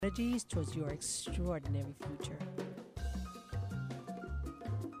strategies towards your extraordinary future.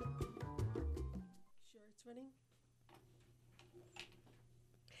 Sure it's running?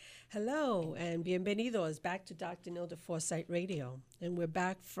 Hello and bienvenidos back to Dr. Nilda Forsyth Radio. And we're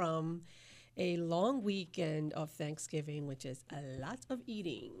back from a long weekend of Thanksgiving, which is a lot of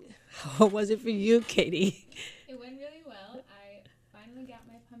eating. How was it for you, Katie? It went really well. I finally got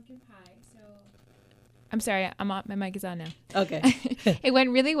my pumpkin pie, so... I'm sorry, my mic is on now. Okay. It went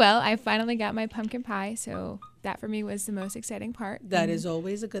really well. I finally got my pumpkin pie, so that for me was the most exciting part. That is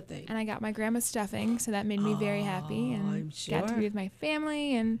always a good thing. And I got my grandma's stuffing, so that made me very happy. And I'm sure. got to be with my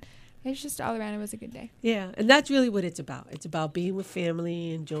family, and it's just all around, it was a good day. Yeah, and that's really what it's about. It's about being with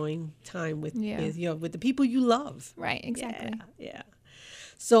family, enjoying time with with the people you love. Right, exactly. Yeah.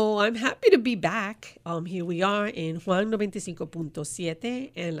 So I'm happy to be back. Here we are in Juan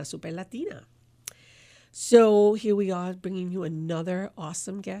 95.7 and La Super Latina. So here we are bringing you another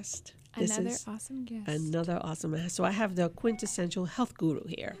awesome guest. Another awesome guest. So I have the quintessential health guru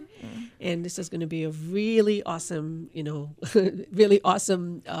here. Mm-hmm. And this is going to be a really awesome, really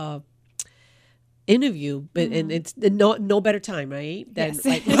awesome interview, but and it's no better time, right? Than yes.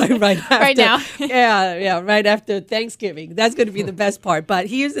 right after, right now. right after Thanksgiving. That's going to be the best part. But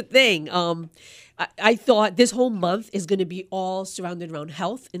here's the thing. I thought this whole month is going to be all surrounded around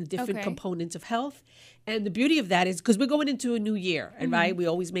health and different components of health. And the beauty of that is because we're going into a new year, and right, we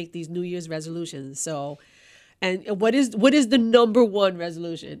always make these New Year's resolutions. So, and what is the number one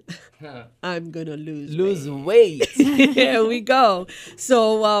resolution? I'm gonna lose weight. Here we go.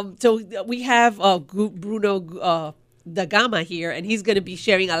 So we have Bruno Da Gama here, and he's gonna be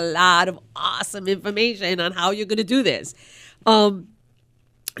sharing a lot of awesome information on how you're gonna do this.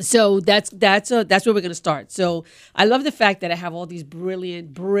 So that's where we're going to start. So I love the fact that I have all these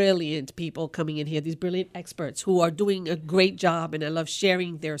brilliant people coming in here, these brilliant experts who are doing a great job, and I love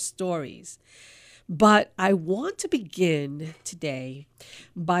sharing their stories. But I want to begin today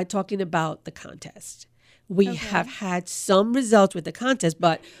by talking about the contest. We have had some results with the contest,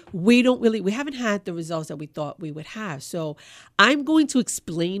 but we haven't had the results that we thought we would have. So I'm going to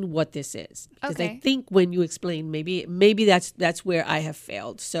explain what this is, because I think when you explain, maybe that's where I have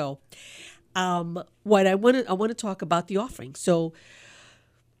failed. So what I want to talk about the offering. So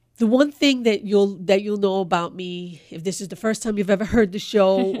the one thing that you'll know about me, if this is the first time you've ever heard the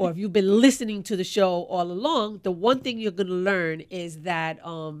show, or if you've been listening to the show all along, the one thing you're going to learn is that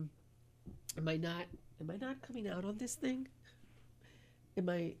Am I not coming out on this thing? Am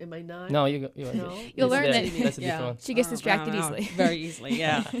I not? No, you're no? You'll learn that she gets distracted easily. Very easily,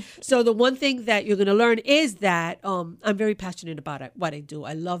 yeah. So the one thing that you're going to learn is that I'm very passionate about what I do.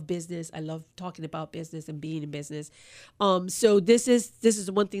 I love business. I love talking about business and being in business. So this is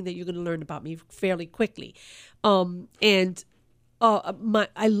the one thing that you're going to learn about me fairly quickly. I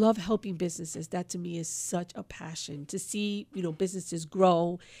love helping businesses. That to me is such a passion, to see, businesses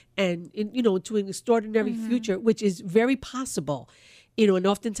grow and to an extraordinary future, which is very possible, and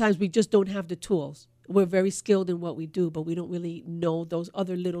oftentimes we just don't have the tools. We're very skilled in what we do, but we don't really know those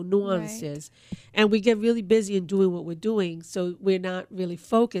other little nuances. Right. And we get really busy in doing what we're doing, so we're not really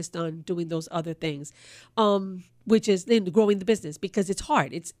focused on doing those other things, which is then growing the business, because it's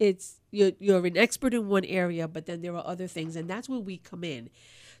hard. You're an expert in one area, but then there are other things, and that's where we come in.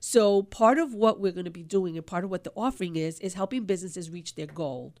 So part of what we're going to be doing, and part of what the offering is helping businesses reach their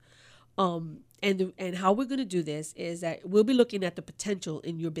goal. And how we're going to do this is that we'll be looking at the potential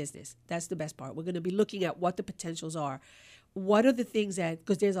in your business. That's the best part. We're going to be looking at what the potentials are. What are the things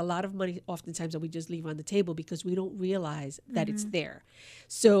because there's a lot of money oftentimes that we just leave on the table because we don't realize that it's there.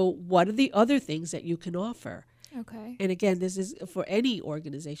 So what are the other things that you can offer? Okay. And again, this is for any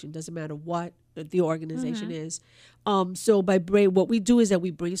organization. Doesn't matter what the organization is. So what we do is that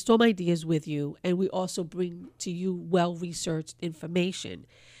we brainstorm ideas with you, and we also bring to you well-researched information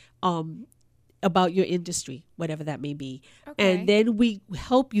about your industry, whatever that may be. Okay. And then we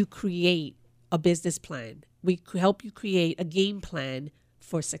help you create a business plan. We help you create a game plan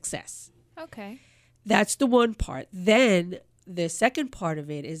for success. Okay. That's the one part. Then the second part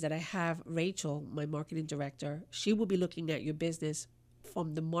of it is that I have Rachel, my marketing director. She will be looking at your business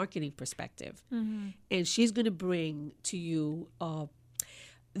from the marketing perspective. And she's going to bring to you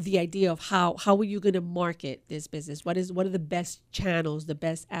the idea of how are you going to market this business? What are the best channels, the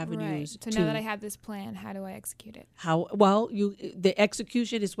best avenues? Right. So now that I have this plan, how do I execute it? The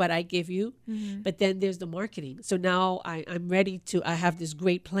execution is what I give you, but then there's the marketing. So now I'm ready I have this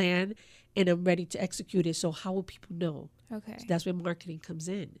great plan, and I'm ready to execute it. So how will people know? Okay. So that's where marketing comes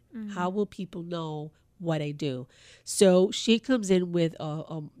in. How will people know what I do. So she comes in with,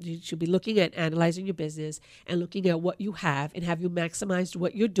 she'll be looking at analyzing your business and looking at what you have and have you maximized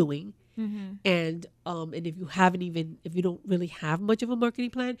what you're doing. And if you don't really have much of a marketing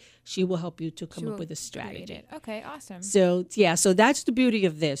plan, she will help you to come up with a strategy. Okay, awesome. So so that's the beauty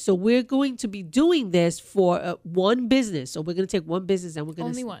of this. So we're going to be doing this for one business. So we're going to take one business and we're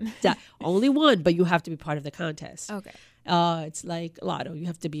going to only one, but you have to be part of the contest. Okay. It's like Lotto. You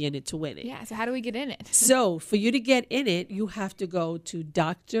have to be in it to win it. Yeah. So how do we get in it? So for you to get in it, you have to go to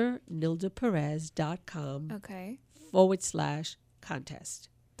drnildaperez.com Okay. /contest.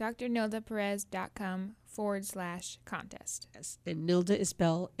 drnildaperez.com/contest. Yes. And Nilda is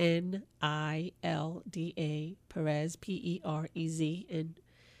spelled Nilda, Perez, Perez. And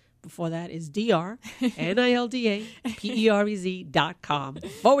before that is DR, NILDA, PEREZ.com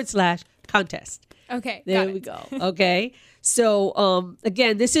 /contest. Okay. There we go. Okay. So,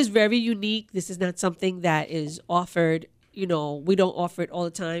 again, this is very unique. This is not something that is offered, we don't offer it all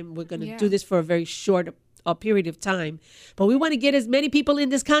the time. We're going to do this for a very short period of time, but we want to get as many people in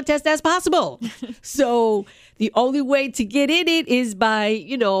this contest as possible. So the only way to get in it is by,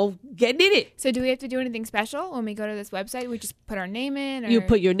 getting in it. So do we have to do anything special when we go to this website? We just put our name in? Or? You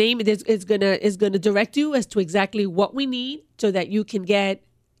put your name in. It's gonna direct you as to exactly what we need so that you can get,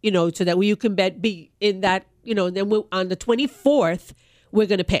 so that you can be in that, and then on the 24th, we're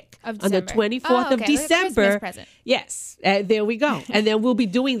going to pick on the 24th of December. Present. Yes. There we go. And then we'll be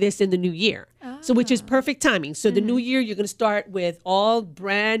doing this in the new year. So which is perfect timing. So the new year, you're going to start with all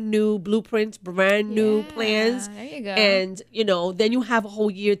brand new blueprints, brand new plans. There you go. And, then you have a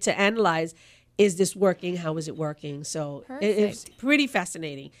whole year to analyze, is this working? How is it working? So it's pretty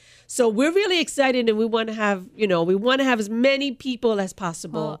fascinating. So we're really excited and we want to have, as many people as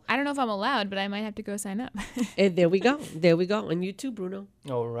possible. Well, I don't know if I'm allowed, but I might have to go sign up. And there we go. There we go. And you too, Bruno.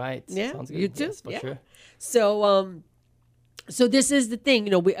 All right. Yeah. Sounds good. You too. Yes, for sure. So, so this is the thing,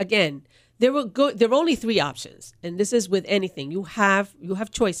 there are only three options, and this is with anything. You have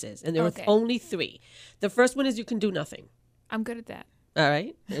choices, and there are only three. The first one is you can do nothing. I'm good at that. All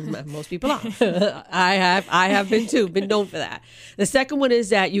right. And most people are. I have been known for that. The second one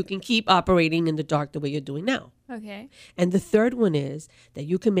is that you can keep operating in the dark the way you're doing now. Okay. And the third one is that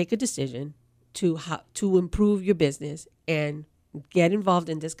you can make a decision to improve your business and get involved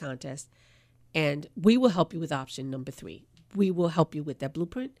in this contest. And we will help you with option number 3. We will help you with that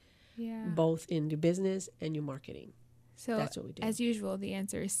blueprint, both in your business and your marketing. So that's what we do. As usual, the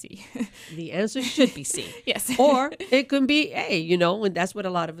answer is C. The answer should be C. Yes. Or it can be A, and that's what a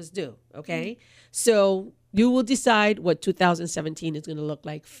lot of us do. Okay. So you will decide what 2017 is going to look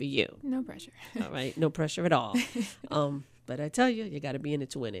like for you. No pressure. All right. No pressure at all. But I tell you got to be in it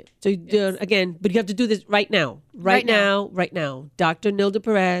to win it. So again, but you have to do this right now. Right now.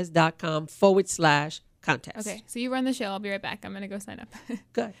 drnildaperez.com /contest. Okay, so you run the show. I'll be right back. I'm going to go sign up.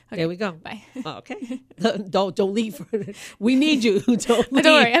 Good. Okay, there we go. Bye. Okay. Don't leave. We need you. Don't leave.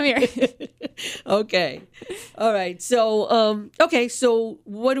 Don't worry. I'm here. Okay. All right. So, so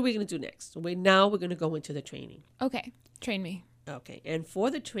what are we going to do next? We're going to go into the training. Okay. Train me. Okay. And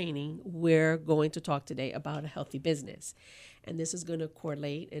for the training, we're going to talk today about a healthy business. And this is going to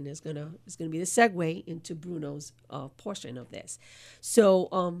correlate and it's going to be the segue into Bruno's portion of this. So,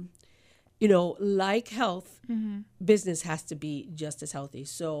 like health, business has to be just as healthy.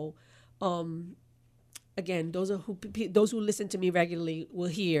 So, again, those who listen to me regularly will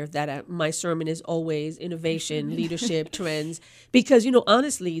hear that my sermon is always innovation, leadership, trends, because,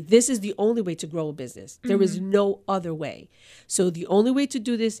 honestly, this is the only way to grow a business. There is no other way. So the only way to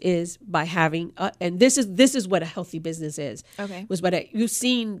do this is by having, and this is what a healthy business is. Okay. You've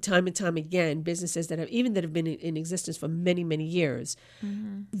seen time and time again, businesses that have been in existence for many, many years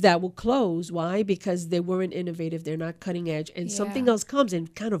that will close. Why? Because they weren't innovative. They're not cutting edge. And something else comes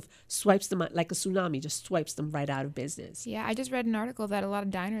and kind of swipes them out like a tsunami, just swipes them right out of business. Yeah, I just read an article that a lot of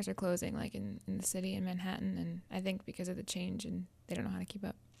diners are closing, like in the city in Manhattan, and I think because of the change, and they don't know how to keep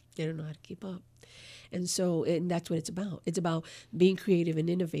up. They don't know how to keep up. And that's what it's about. It's about being creative and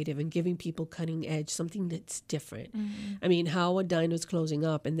innovative and giving people cutting edge, something that's different. I mean, how a diner's closing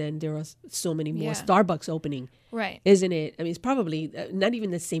up and then there are so many more Starbucks opening. Right. Isn't it? I mean, it's probably not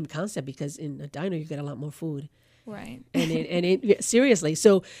even the same concept because in a diner you get a lot more food. Right. And seriously.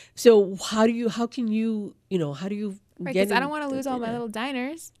 So how do you right, because I don't want to lose all my little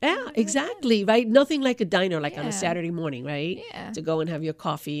diners. Yeah, exactly. Right. Nothing like a diner, like on a Saturday morning, right? Yeah. To go and have your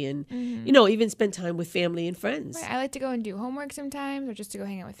coffee and, even spend time with family and friends. Right. I like to go and do homework sometimes or just to go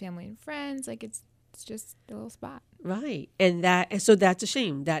hang out with family and friends. Like it's just a little spot. Right. And so that's a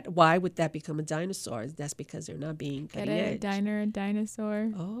shame. Why would that become a dinosaur? That's because they're not being cutting edge. Diner, a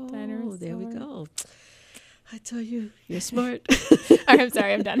dinosaur. Oh, dinosaur. There we go. I tell you, you're smart. I'm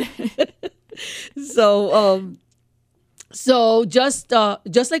sorry, I'm done. So just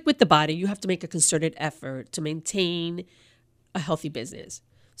like with the body, you have to make a concerted effort to maintain a healthy business.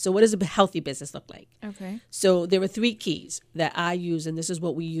 So what does a healthy business look like? Okay. So there are 3 keys that I use, and this is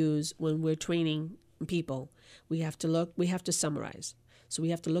what we use when we're training people. We have to summarize. So we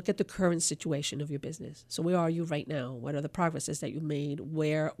have to look at the current situation of your business. So where are you right now? What are the progresses that you made?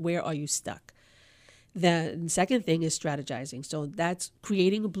 Where are you stuck? The second thing is strategizing. So that's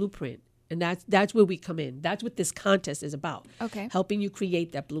creating a blueprint. And that's where we come in. That's what this contest is about. Okay. Helping you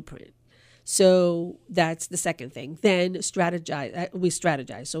create that blueprint. So that's the second thing. Then strategize. We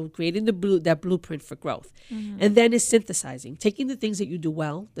strategize. So creating that blueprint for growth. Mm-hmm. And then is synthesizing. Taking the things that you do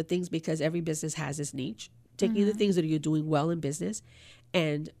well, the things, because every business has its niche. Taking the things that you're doing well in business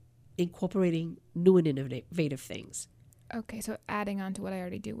and incorporating new and innovative things. Okay, so adding on to what I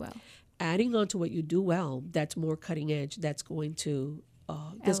already do well. Adding on to what you do well, that's more cutting edge. That's going to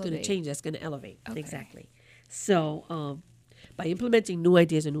change. That's going to elevate. Okay. Exactly. So by implementing new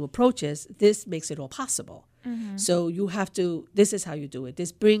ideas and new approaches, this makes it all possible. Mm-hmm. So you have to. This is how you do it.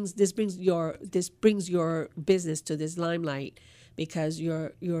 This brings your business to this limelight because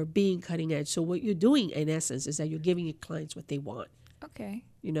you're being cutting edge. So what you're doing in essence is that you're giving your clients what they want. Okay.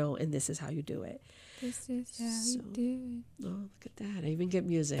 And this is how you do it. This is how we do it. Oh, look at that. I even get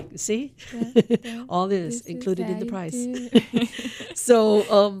music. See? All this included in the price.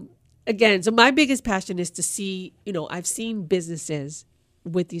 So, again, so my biggest passion is to see, I've seen businesses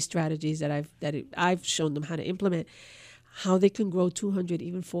with these strategies that I've shown them how to implement, how they can grow 200,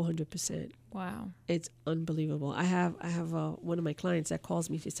 even 400%. Wow. It's unbelievable. I have one of my clients that calls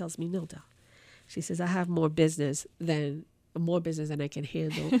me. She tells me, Nilda, she says, I have more business than I can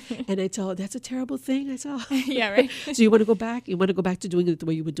handle. And I tell her, that's a terrible thing. I tell her. Yeah, right. So you want to go back? You want to go back to doing it the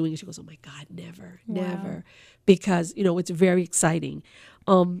way you were doing it? She goes, oh my God, never. Because, it's very exciting.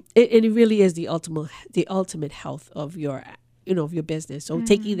 And it really is the ultimate health of your business. So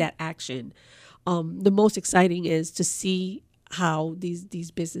taking that action, the most exciting is to see how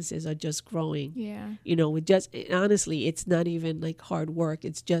these businesses are just growing. Yeah. Honestly, it's not even like hard work.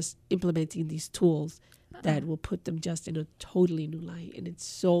 It's just implementing these tools that will put them just in a totally new light. And it's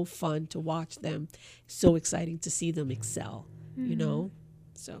so fun to watch them. So exciting to see them excel,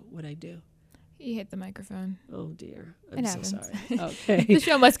 So what I do. You hit the microphone. Oh, dear. I'm so sorry. Okay. The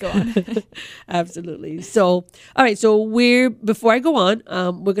show must go on. Absolutely. So, all right. So before I go on,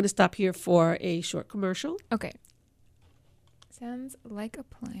 we're going to stop here for a short commercial. Okay. Sounds like a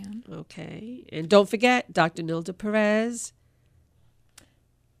plan. Okay. And don't forget, Dr. Nilda Perez.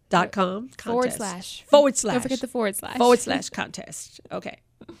 .com contest. // Don't forget the / contest. Okay.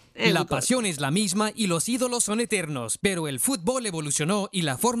 La pasión es la misma y los ídolos son eternos, pero el fútbol evolucionó y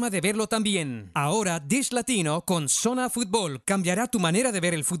la forma de verlo también. Ahora Dish Latino con Zona Fútbol cambiará tu manera de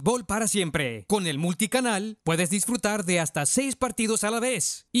ver el fútbol para siempre. Con el multicanal puedes disfrutar de hasta 6 partidos a la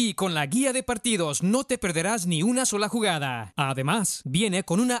vez. Y con la guía de partidos no te perderás ni una sola jugada. Además, viene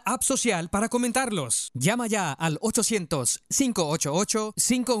con una app social para comentarlos. Llama ya al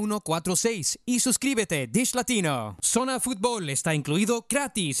 800-588-5146 y suscríbete Dish Latino. Zona Fútbol está incluido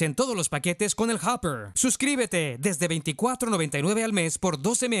gratis en todos los paquetes con el Hopper. Suscríbete desde $24.99 al mes por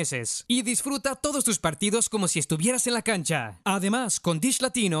 12 meses y disfruta todos tus partidos como si estuvieras en la cancha. Además, con Dish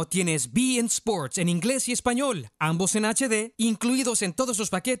Latino tienes beIN Sports en inglés y español, ambos en HD, incluidos en todos los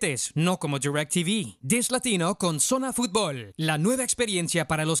paquetes, no como DirecTV. Dish Latino con Zona Fútbol, la nueva experiencia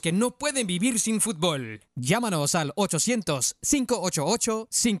para los que no pueden vivir sin fútbol. Llámanos al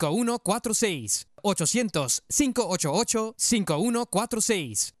 800-588-5146.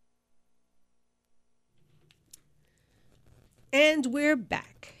 800-588-5146. And we're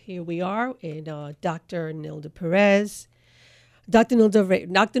back. Here we are in Dr. Nilda Perez. Dr.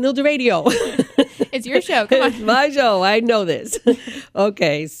 Nilda Radio. It's your show. Come on. It's my show. I know this.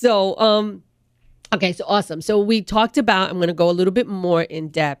 Okay. So awesome. So we talked about, I'm going to go a little bit more in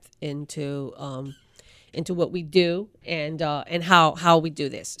depth into what we do and how we do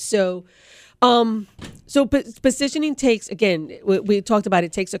this. So positioning takes, again, we talked about,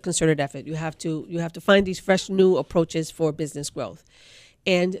 it takes a concerted effort. You have to find these fresh new approaches for business growth.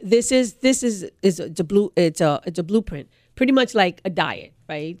 And this is a blueprint, pretty much like a diet,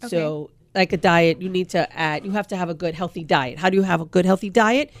 right? Okay. So like a diet, you have to have a good healthy diet. How do you have a good healthy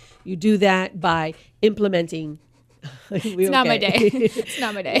diet? You do that by implementing. It's not my day. It's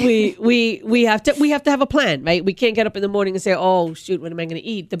not my day. We have to have a plan, right? We can't get up in the morning and say, "Oh shoot, what am I going to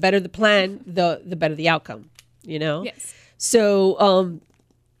eat?" The better the plan, the better the outcome. Yes. So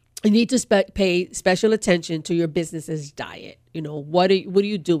you need to pay special attention to your business's diet. What are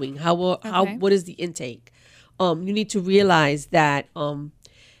you doing? What is the intake? you need to realize that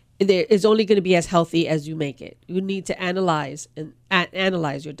there is only going to be as healthy as you make it. You need to analyze and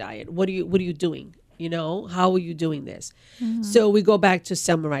analyze your diet. What are you doing? You know, how are you doing this? So we go back to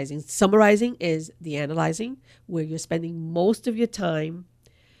summarizing. Summarizing is the analyzing, where you're spending most of your time.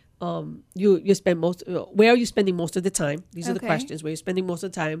 You spend most. Where are you spending most of the time? These are the questions. Where you're spending most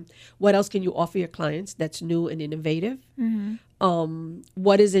of the time. What else can you offer your clients that's new and innovative?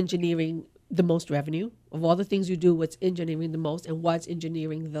 What is engineering the most revenue of all the things you do? What's engineering the most, and what's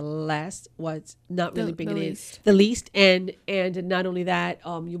engineering the less? What's not really bringing in the least? And not only that,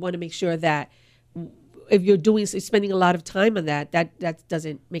 you want to make sure that if you're spending a lot of time on that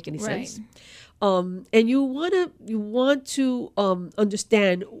doesn't make any sense. And you want to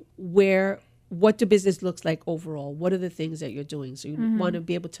understand what the business looks like overall. What are the things that you're doing? So you want to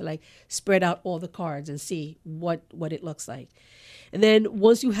be able to like spread out all the cards and see what it looks like. And then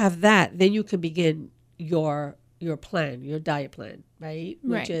once you have that, then you can begin your plan, your diet plan, right?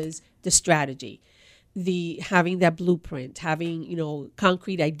 Which is the strategy. Having that blueprint, having,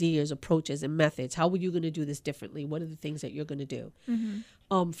 concrete ideas, approaches, and methods. How are you going to do this differently? What are the things that you're going to do?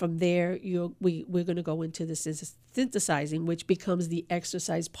 From there, we're going to go into the synthesizing, which becomes the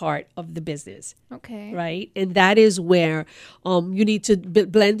exercise part of the business. Okay. Right. And that is where you need to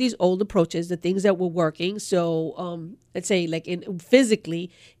blend these old approaches, the things that were working. So let's say like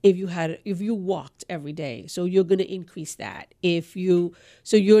physically, if you walked every day, so you're going to increase that.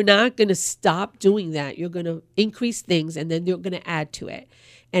 So you're not going to stop doing that. You're going to increase things, and then you're going to add to it.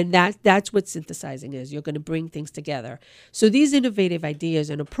 And that's what synthesizing is. You're going to bring things together. So these innovative ideas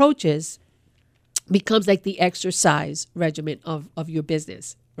and approaches becomes like the exercise regimen of your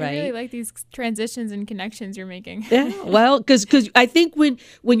business, right? I really like these transitions and connections you're making. Yeah, well, because I think when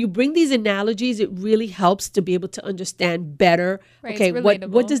you bring these analogies, it really helps to be able to understand better. Right, okay,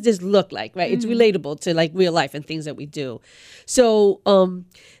 what does this look like? Right, it's relatable to like real life and things that we do. So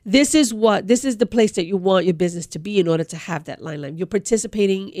this is the place that you want your business to be in order to have that line. You're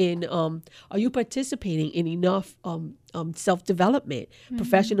participating in. Are you participating in enough self-development,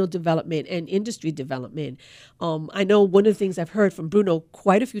 professional development, and industry development? I know one of the things I've heard from Bruno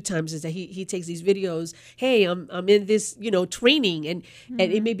quite a few times is that he takes these videos. Hey, I'm in this training, and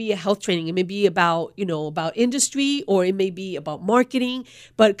it may be a health training. It may be about about industry, or it may be about marketing,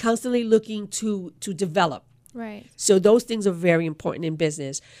 but constantly looking to develop. Right. So those things are very important in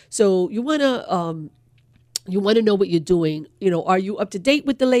business. So you want to know what you're doing. Are you up to date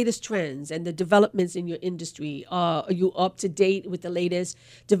with the latest trends and the developments in your industry? Are you up to date with the latest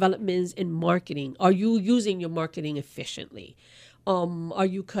developments in marketing? Are you using your marketing efficiently? Are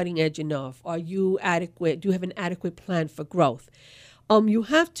you cutting edge enough? Are you adequate? Do you have an adequate plan for growth? Do you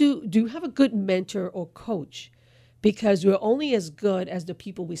have a good mentor or coach? Because we're only as good as the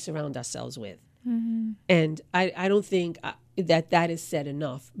people we surround ourselves with. And I don't think that is said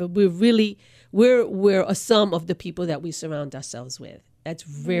enough, but we're a sum of the people that we surround ourselves with. That's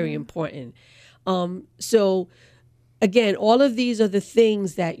very important. So again, all of these are the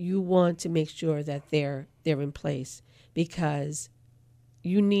things that you want to make sure that they're in place, because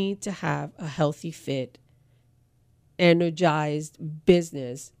you need to have a healthy, fit, energized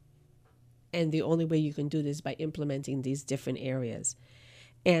business. And the only way you can do this is by implementing these different areas.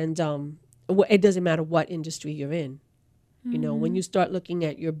 And it doesn't matter what industry you're in. When you start looking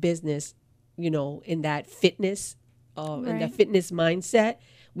at your business, in that fitness, in that fitness mindset,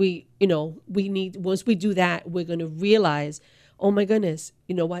 we need, once we do that, we're going to realize, oh my goodness,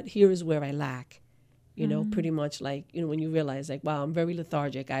 here is where I lack. Pretty much like, when you realize like, wow, I'm very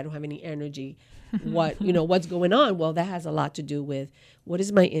lethargic. I don't have any energy. What's going on? Well, that has a lot to do with what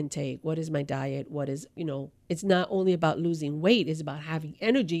is my intake? What is my diet? What is, it's not only about losing weight, it's about having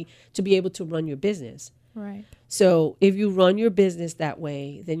energy to be able to run your business. Right. So if you run your business that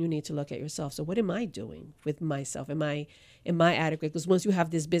way, then you need to look at yourself. So what am I doing with myself? Am I adequate? Because once you have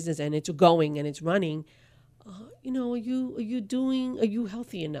this business and it's going and it's running, are you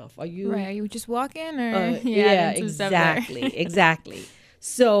healthy enough? Are you right? Are you just walking or exactly.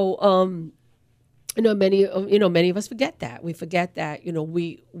 So many of us forget that. We forget that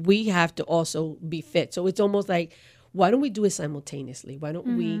we have to also be fit. So it's almost like, why don't we do it simultaneously? Why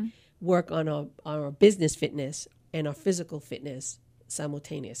don't we work on our business fitness and our physical fitness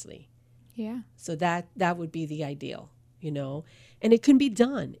simultaneously? Yeah. So that would be the ideal. And it can be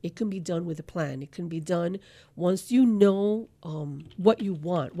done. It can be done with a plan. It can be done once you know what you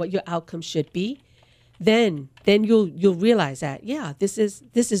want, what your outcome should be. Then you'll realize that, yeah, this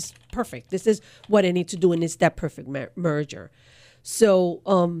is perfect. This is what I need to do, and it's that perfect merger. So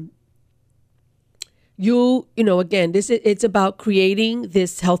again, it's about creating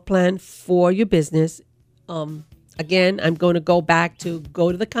this health plan for your business. again, I'm going to go back to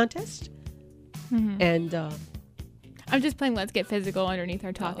the contest. And I'm just playing Let's Get Physical underneath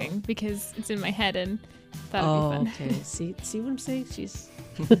our talking because it's in my head and that would be fun. Okay. See what I'm saying? She's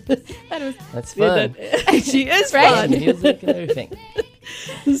That's fun. she is Right? fun. Music and everything.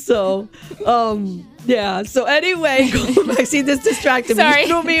 So, yeah. So anyway, going back. See, this distracted me. Sorry. You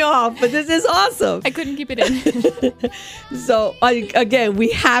threw me off, but this is awesome. I couldn't keep it in. So again, we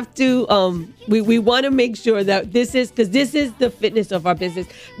have to we want to make sure that this is the fitness of our business.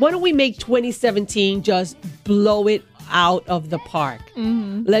 Why don't we make 2017 just blow it out of the park?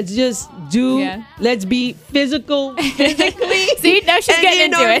 Let's just let's be physically. See, now she's and getting in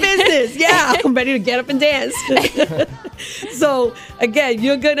into our it. business. Yeah, I'm ready to get up and dance. So again,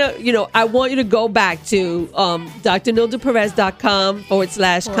 you're gonna, I want you to go back to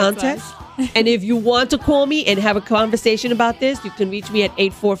drnildaperez.com/contest. And if you want to call me and have a conversation about this, you can reach me at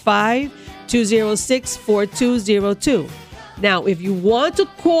 845-206-4202. Now, if you want to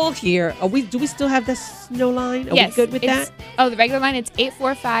call here, do we still have the snow line? Are we good with that? Oh, the regular line, it's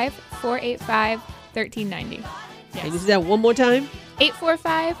 845-485-1390. Can you do that one more time?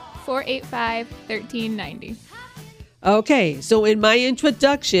 845-485-1390. Okay, so in my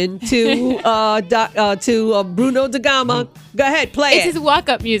introduction to Bruno da Gama, go ahead, play It's it. his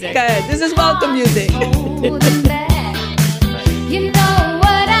walk-up music. Go ahead. This is welcome music. You know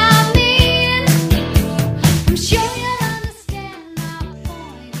what I mean. I'm sure you'll understand my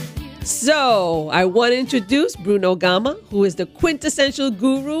point of view. So I want to introduce Bruno Gama, who is the quintessential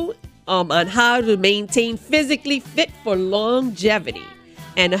guru on how to maintain physically fit for longevity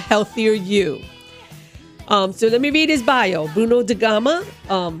and a healthier you. So let me read his bio. Bruno da Gama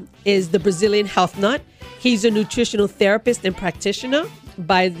is the Brazilian health nut. He's a nutritional therapist and practitioner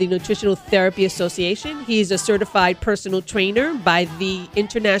by the Nutritional Therapy Association. He's a certified personal trainer by the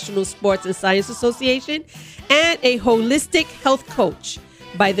International Sports and Science Association and a holistic health coach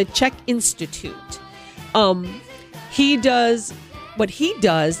by the Czech Institute. What he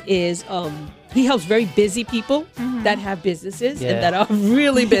does is he helps very busy people that have businesses and that are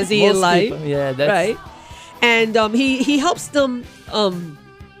really busy in Most life. people, yeah, that's Right. And he helps them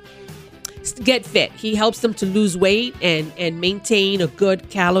get fit. He helps them to lose weight and maintain a good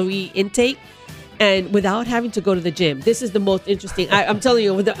calorie intake, and without having to go to the gym. This is the most interesting. I'm telling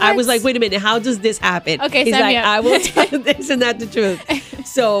you, I was like, wait a minute, how does this happen? Okay, he's sign like, me up. I will tell you this, and that's the truth.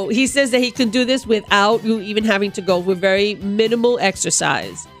 So he says that he can do this without you even having to go with very minimal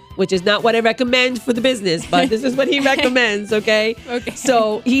exercise, which is not what I recommend for the business, but this is what he recommends, okay? Okay.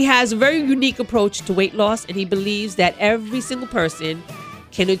 So he has a very unique approach to weight loss, and he believes that every single person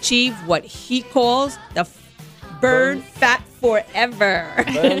can achieve what he calls the burn fat forever.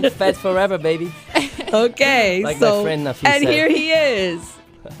 burn fat forever, baby. Okay, Like so my friend Nafi and said. here he is.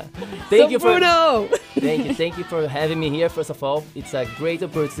 Thank So you for Bruno. thank you for having me here. First of all, it's a great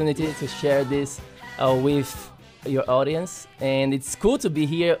opportunity to share this with your audience, and it's cool to be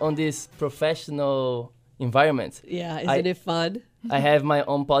here on this professional environment. Yeah, isn't it fun? I have my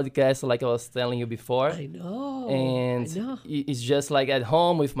own podcast, like I was telling you before. I know. And I know. it's just like at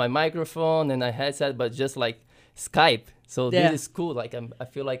home with my microphone and a headset, but just like Skype. So Yeah. this is cool. Like I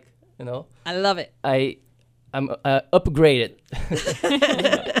feel like I love it. I'm upgraded.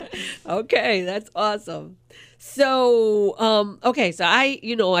 Okay, that's awesome. So, okay, so I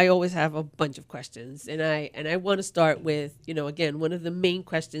always have a bunch of questions, and I want to start with, again, one of the main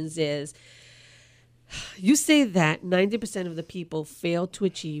questions is, you say that 90% of the people fail to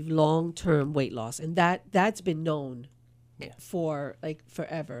achieve long-term weight loss, and that's been known for like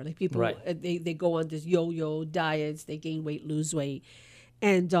forever. Like people, Right. they go on this yo-yo diets, they gain weight, lose weight,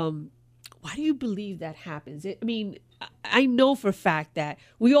 and why do you believe that happens? I know for a fact that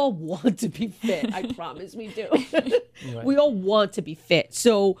we all want to be fit. I promise we do. Right. We all want to be fit.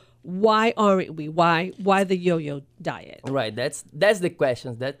 So why aren't we? Why the yo-yo diet? Right. That's the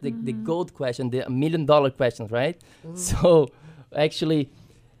questions. That's the gold question, the $1 million questions, right? So actually,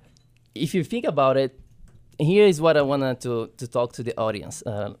 if you think about it, here is what I wanted to talk to the audience,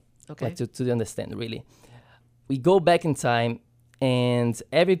 Okay. like to understand really. We go back in time and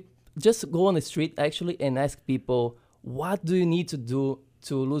just go on the street actually and ask people, what do you need to do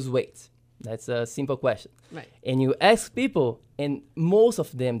to lose weight? That's a simple question. Right. And you ask people, and most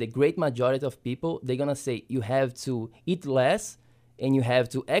of them, the great majority of people, they're gonna say you have to eat less and you have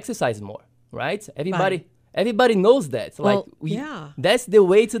to exercise more, right? Everybody knows that. Well, Like yeah. that's the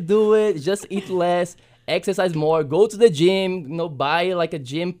way to do it. Just eat less, exercise more, go to the gym, buy like a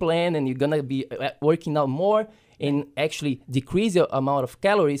gym plan, and you're gonna be working out more and actually decrease your amount of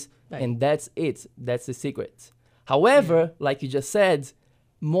calories, Right. and that's it. That's the secret. However, like you just said,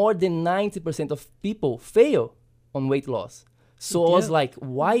 more than 90% of people fail on weight loss. So I was like,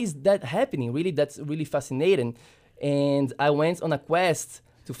 why is that happening? Really, that's really fascinating. And I went on a quest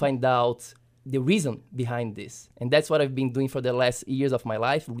to find out the reason behind this. And that's what I've been doing for the last years of my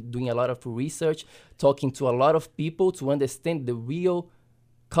life, doing a lot of research, talking to a lot of people to understand the real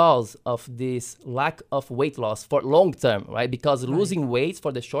cause of this lack of weight loss for long term, right? Because losing weight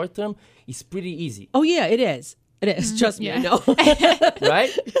for the short term is pretty easy, Oh yeah, it is. It is. Trust me, I know. right?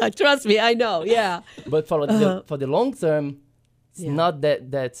 Trust me, I know. Yeah. But for the long term, it's not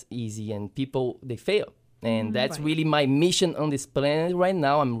that easy, and people, they fail. And that's really my mission on this planet right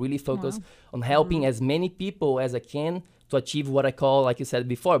now. I'm really focused on helping as many people as I can to achieve what I call, like you said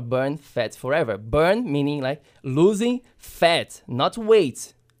before, burn fat forever. Burn meaning like losing fat, not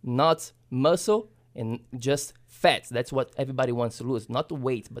weight, not muscle, and just fat. That's what everybody wants to lose, not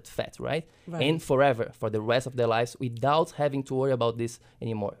weight, but fat, right? And forever, for the rest of their lives, without having to worry about this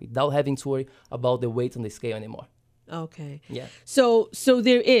anymore, without having to worry about the weight on the scale anymore. Okay. Yeah. So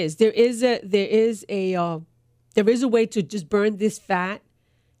there is a way to just burn this fat,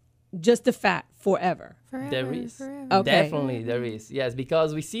 just the fat forever. There is. Okay. Definitely there is. Yes,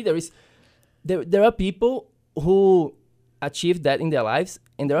 because we see there are people who achieve that in their lives,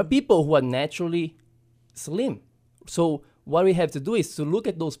 and there are people who are naturally slim. So what we have to do is to look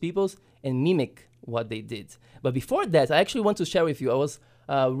at those people and mimic what they did. But before that, I actually want to share with you, I was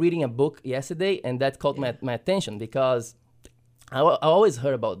reading a book yesterday, and that caught my attention because I always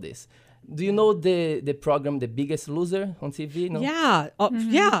heard about this. Do you know the program The Biggest Loser on TV? No? Yeah,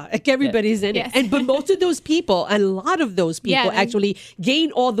 yeah. Like everybody's in Yes. it, but most of those people, a lot of those people, they- actually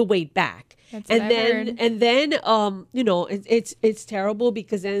gain all the weight back. That's what I've heard. And then you know, it's terrible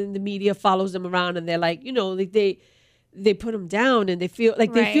because then the media follows them around, and they're like, you know, like they put them down, and they feel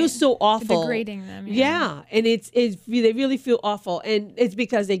like they feel Right. so awful, Degrading them. Yeah, and they really feel awful, and it's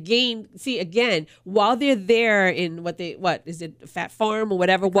because they gain. See, again, while they're there in what is it, Fat Farm or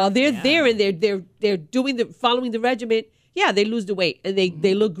whatever? While they're there and they're doing following the regimen, yeah, they lose the weight and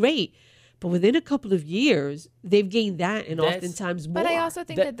they look great, but within a couple of years, they've gained that and That's- oftentimes more. But I also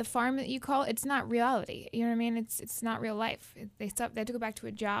think That- that the farm that you call, it's not reality. You know what I mean? It's not real life. They have to go back to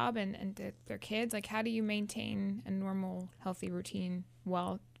a job and their kids. Like, how do you maintain a normal, healthy routine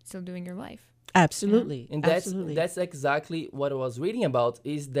while still doing your life? absolutely, And absolutely. that's exactly what I was reading about,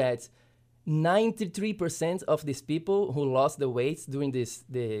 is that 93% of these people who lost the weight during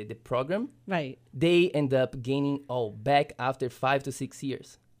the program, right. they end up gaining all back after 5 to 6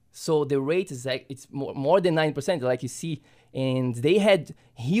 years. So the rate is it's more than 9%, like you see, and they had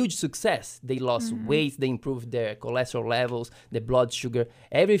huge success. They lost weight, they improved their cholesterol levels, the blood sugar,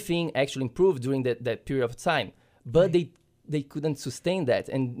 everything actually improved during that period of time. But they couldn't sustain that.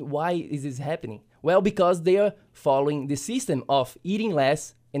 And why is this happening? Well, because they are following the system of eating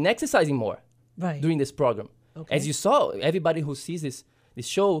less and exercising more Right. during this program. Okay. As you saw, everybody who sees this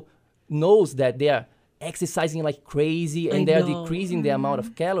show knows that they are exercising like crazy, and I they're know. decreasing the amount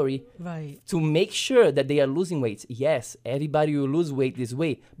of calorie Right. to make sure that they are losing weight. Yes, everybody will lose weight this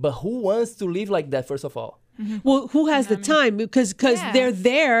way, but who wants to live like that, first of all? Well, who has the time? Because Yeah. they're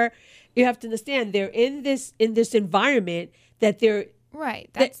there. You have to understand they're in this environment that they're Right.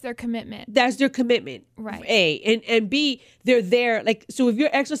 That's their commitment. that's their commitment. Right. A and B, they're there. Like, so if you're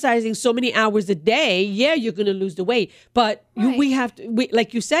exercising so many hours a day, yeah, you're gonna lose the weight. But Right. we have to,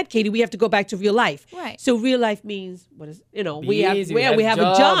 like you said, Katie, we have to go back to real life. Right. So real life means what is we Be have easy, we have a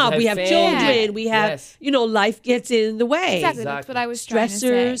jobs, job, we have family. children, we have Yes. life gets in the way. Exactly. That's what I was trying to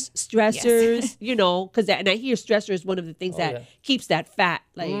say. Stressors, because and I hear stressor is one of the things that yeah. keeps that fat,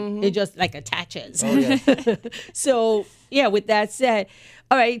 like it just like attaches. Oh, yeah. So yeah, with that said,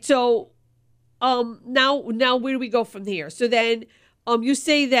 all right. So now where do we go from here? So then you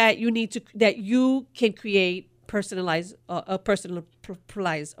say that you can create a personalized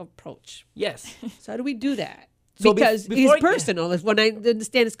approach. Yes. So how do we do that? So Because before- it's personal. Is what I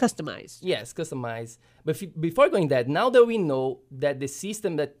understand is customized. Yes, customized. But before going that, now that we know that the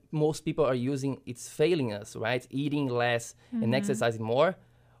system that most people are using, it's failing us, right? Eating less and exercising more,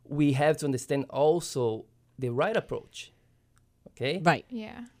 we have to understand also the right approach. Okay? Right.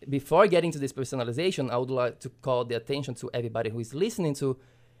 Yeah. Before getting to this personalization, I would like to call the attention to everybody who is listening to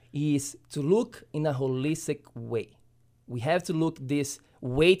is to look in a holistic way. We have to look this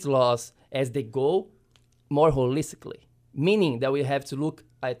weight loss as the goal more holistically, meaning that we have to look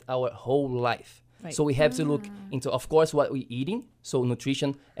at our whole life. Right. So we have to look into, of course, what we're eating. So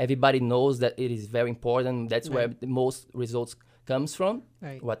nutrition, everybody knows that it is very important. That's where the most results comes from.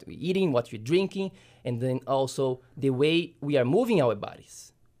 Right. What we're eating, what we're drinking, and then also the way we are moving our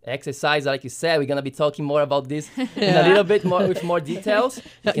bodies. Exercise, like you said, we're gonna be talking more about this in a little bit more with more details.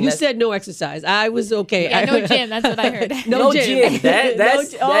 You said no exercise. I was okay. Yeah, no gym. That's what I heard. No gym.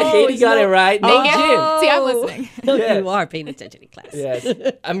 That Katie got it right. No Yeah. gym. See, I'm listening. Yes. You are paying attention in class.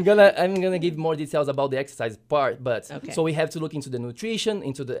 Yes, I'm gonna give more details about the exercise part, but Okay. so we have to look into the nutrition,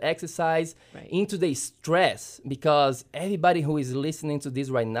 into the exercise, Right. into the stress, because everybody who is listening to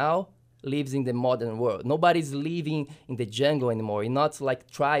this right now lives in the modern world. Nobody's living in the jungle anymore. We're not like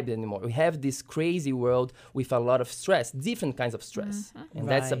tribe anymore. We have this crazy world with a lot of stress, different kinds of stress, and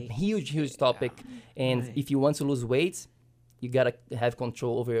that's a Right. huge topic. And Right. if you want to lose weight, you gotta have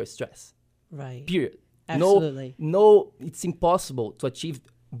control over your stress. Right. Period. Absolutely. No, it's impossible to achieve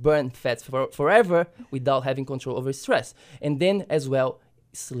burn fats forever without having control over stress. And then as well,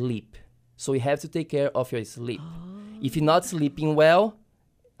 sleep. So you have to take care of your sleep. If you're not sleeping well,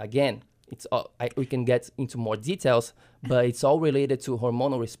 again, it's all, we can get into more details, but it's all related to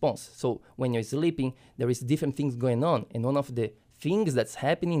hormonal response. So when you're sleeping, there is different things going on, and one of the things that's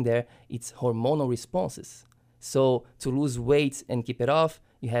happening there, it's hormonal responses. So to lose weight and keep it off,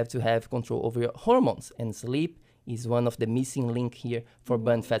 you have to have control over your hormones, and sleep is one of the missing link here for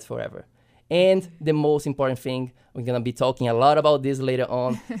burn fats forever. And the most important thing, we're gonna be talking a lot about this later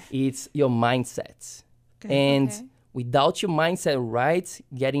on, it's your mindset. And Okay. without your mindset right,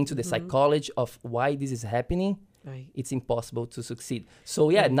 getting into the psychology of why this is happening, Right. it's impossible to succeed. So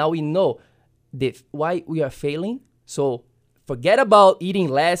yeah, now we know why we are failing. So forget about eating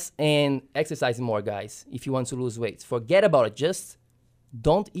less and exercising more, guys, if you want to lose weight. Forget about it. Just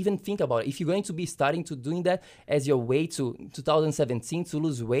don't even think about it. If you're going to be starting to doing that as your way to 2017 to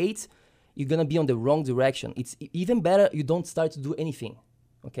lose weight, you're going to be on the wrong direction. It's even better you don't start to do anything,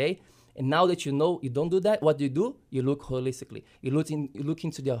 okay? And now that you know you don't do that, what do? You look holistically. You look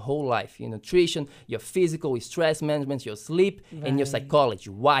into your whole life, your nutrition, your physical, your stress management, your sleep, and your Right. psychology.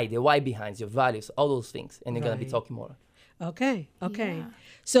 Why? The why behind your values, all those things. And you're going to be Right. talking more. Okay. Okay. Yeah.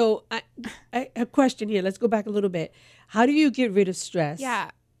 So a question here. Let's go back a little bit. How do you get rid of stress?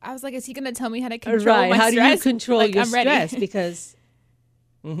 Yeah. I was like, is he going to tell me how to control Right. my How stress? do you control Like, your I'm ready. stress? Because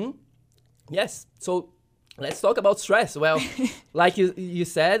Yes. So let's talk about stress. Well, like you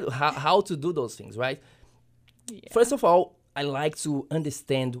said, how to do those things, right? First of all, I like to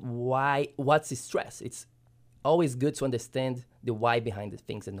understand what's stress. It's always good to understand the why behind the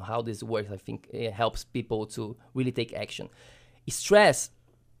things and how this works. I think it helps people to really take action. Stress,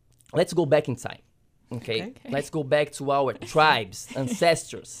 let's go back in time. Okay? Let's go back to our tribes,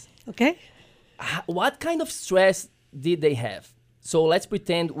 ancestors. okay. What kind of stress did they have? So let's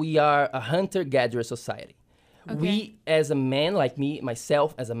pretend we are a hunter-gatherer society. We, as a man, like me,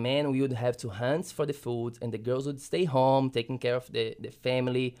 myself, as a man, we would have to hunt for the food, and the girls would stay home, taking care of the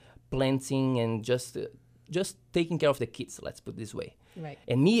family, planting, and just taking care of the kids, let's put it this way. Right.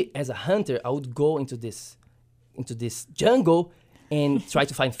 And me, as a hunter, I would go into this jungle and try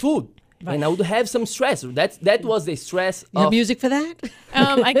to find food. And I would have some stress. That was the stress You have of music for that?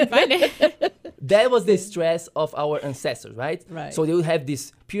 I can find it. that was the stress of our ancestors, right? Right. So they would have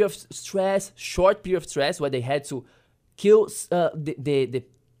this period of stress, short period of stress, where they had to kill the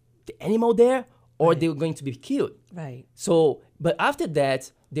animal there, or they were going to be killed. Right. So, but after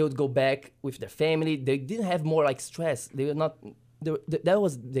that, they would go back with their family. They didn't have more like stress. They were not. That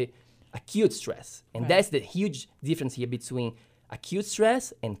was the acute stress, and that's the huge difference here between acute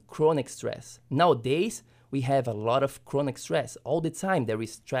stress and chronic stress. Nowadays, we have a lot of chronic stress all the time. There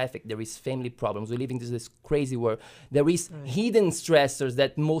is traffic, there is family problems. We live in this crazy world. There is hidden stressors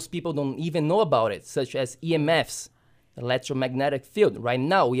that most people don't even know about it, such as EMFs, electromagnetic field. Right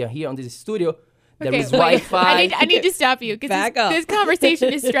now, we are here on this studio. There is wait, Wi-Fi. I need to stop you because Back up. this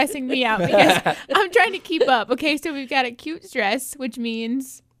conversation is stressing me out because I'm trying to keep up. Okay, so we've got acute stress, which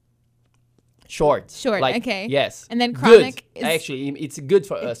means Short. Short, okay. Yes. And then chronic Good. is- Actually, it's good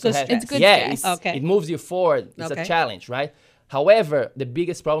for us. good to have. stress. It's good yeah, stress. Okay. It moves you forward. It's Okay. a challenge, right? However, the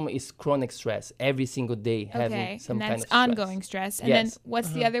biggest problem is chronic stress. Every single day having okay, some and kind that's of stress. ongoing stress. And then Yes. what's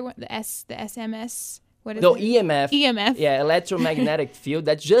the other one? The SMS. What is No, it? EMF. EMF. Yeah, electromagnetic field.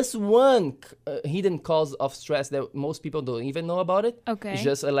 That's just one hidden cause of stress that most people don't even know about it. Okay. It's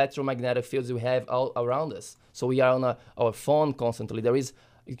just electromagnetic fields we have all around us. So we are on our phone constantly.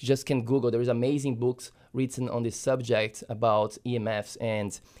 You just can Google. There is amazing books written on this subject about EMFs,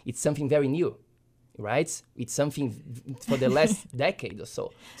 and it's something very new, right? It's something for the last decade or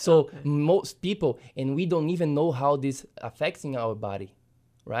so. So most people, and we don't even know how this affects in our body,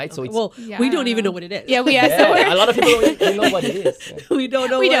 right? So it's Well, Yeah, we I don't don't even know. know what it is. Yeah, we are. So yeah, we're- a lot of people don't even know what it is. Yeah. We don't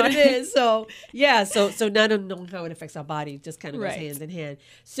know We what don't. it is. So yeah, so not knowing how it affects our body just kind of goes Right. hand in hand.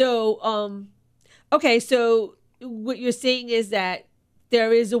 So okay, so what you're saying is that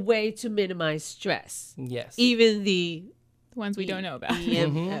there is a way to minimize stress. Yes. Even the The ones we don't know about.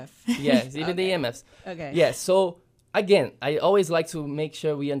 EMF. Yes, even the EMFs. Okay. Yes. So again, I always like to make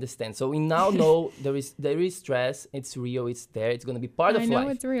sure we understand. So we now know there is stress. It's real. It's there. It's gonna be part I of know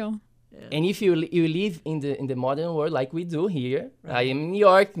life. it's real. And if you live in the modern world like we do here, I am in New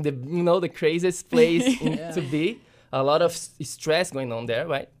York, the craziest place to be. A lot of stress going on there,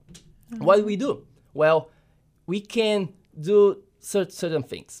 right? What do we do? Well, we can do certain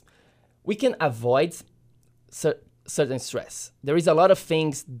things. We can avoid certain stress. There is a lot of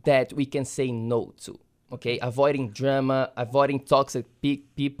things that we can say no to. Okay, avoiding drama, avoiding toxic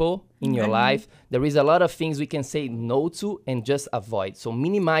people in your life. There is a lot of things we can say no to and just avoid. So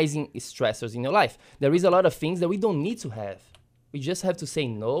minimizing stressors in your life. There is a lot of things that we don't need to have. We just have to say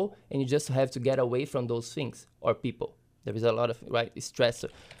no, and you just have to get away from those things or people. There is a lot of stressor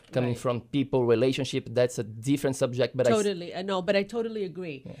coming from people, relationship. That's a different subject, but Totally. I know, but I totally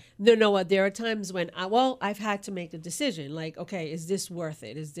agree. No, there are times when I've had to make a decision. Like, okay, is this worth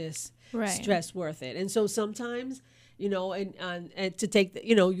it? Is this Right. stress worth it? And so sometimes, and to take,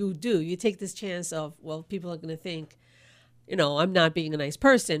 you take this chance of, well, people are going to think, I'm not being a nice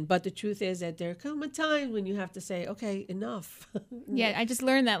person. But the truth is that there come a time when you have to say, okay, enough. Yeah, I just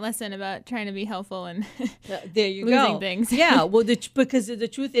learned that lesson about trying to be helpful and There you losing go. things. Yeah, well, because the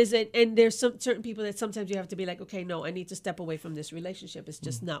truth is that, and there's some certain people that sometimes you have to be like, okay, no, I need to step away from this relationship. It's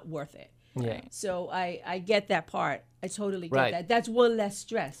just not worth it. yeah. So I get that part. I totally get Right. that. That's one less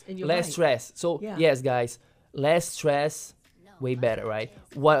stress. And you're Less right. stress. So Yeah. yes, guys, less stress, way better, right?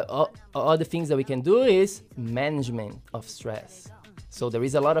 What other things that we can do is management of stress. So there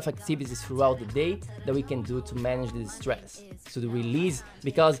is a lot of activities throughout the day that we can do to manage this stress, to release,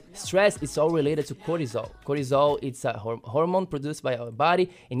 because stress is all related to cortisol. Cortisol, it's a hormone produced by our body,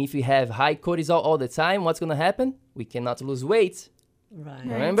 and if we have high cortisol all the time, what's gonna happen? We cannot lose weight. Right.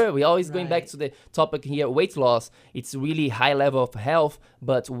 Remember, we're always going back Right. to the topic here, weight loss. It's really high level of health,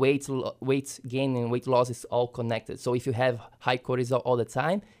 but weight gain and weight loss is all connected. So if you have high cortisol all the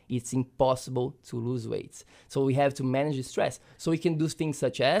time, it's impossible to lose weight. So we have to manage the stress. So we can do things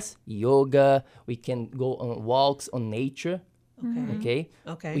such as yoga. We can go on walks on nature. Okay.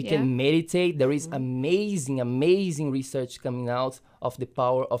 Okay. We can meditate. There is amazing research coming out of the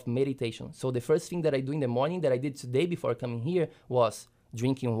power of meditation. So the first thing that I do in the morning that I did today before coming here was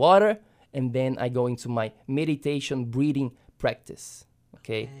drinking water, and then I go into my meditation breathing practice.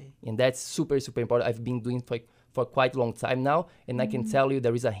 Okay. And that's super important. I've been doing for quite a long time now, and I can tell you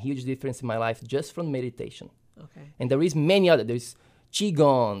there is a huge difference in my life just from meditation. Okay. And there is many other. There's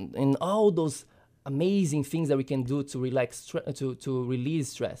qigong and all those amazing things that we can do to relax, to release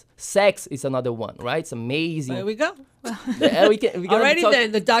stress. Sex is another one, right? It's amazing. There we go. We gonna Alrighty talk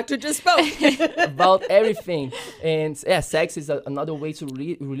then. The doctor just spoke. about everything. And sex is another way to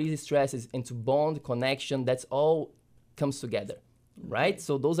release stresses and to bond, connection. That's all comes together, right?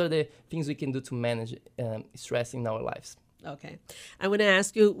 So those are the things we can do to manage stress in our lives. Okay. I'm going to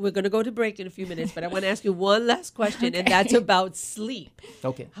ask you, we're going to go to break in a few minutes, but I want to ask you one last question, and that's about sleep.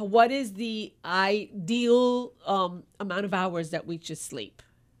 Okay. What is the ideal amount of hours that we should sleep?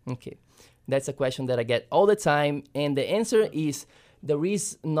 Okay, that's a question that I get all the time, and the answer is there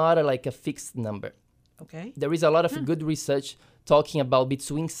is not a fixed number. Okay. There is a lot of good research talking about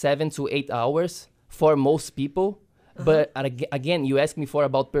between 7 to 8 hours for most people. But again, you asked me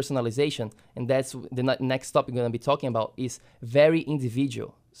about personalization, and that's the next topic we're going to be talking about is very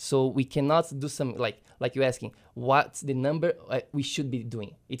individual. So we cannot do some, like you're asking, what's the number we should be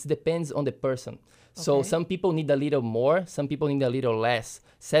doing? It depends on the person. So Okay. some people need a little more, some people need a little less.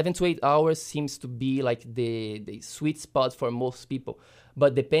 7 to 8 hours seems to be like the sweet spot for most people.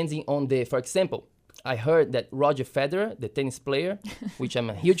 But depending on for example, I heard that Roger Federer, the tennis player, which I'm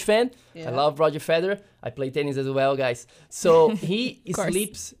a huge fan. Yeah. I love Roger Federer. I play tennis as well, guys. So he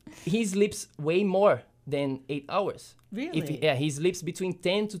course. sleeps way more than 8 hours. Really? He sleeps between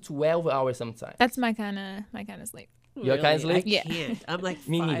 10 to 12 hours sometimes. That's my kind of sleep. Your kind of sleep? I Yeah. can't. I'm like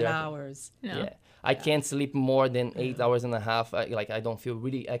Me 5 neither. hours. No. Yeah. I can't sleep more than 8 hours and a half. I don't feel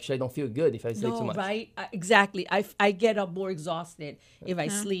I don't feel good if I sleep too No, much. right? Exactly. I get up more exhausted if I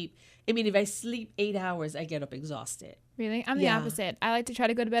sleep. I mean, if I sleep 8 hours, I get up exhausted. Really? I'm the Yeah. opposite. I like to try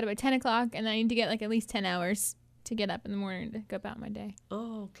to go to bed by 10 o'clock, and then I need to get at least 10 hours to get up in the morning to go about my day.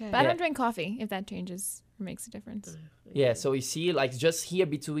 Oh, okay. But I Yeah. don't drink coffee if that changes or makes a difference. Yeah, so you see, just here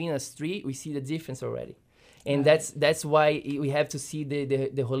between us three, we see the difference already. And that's why we have to see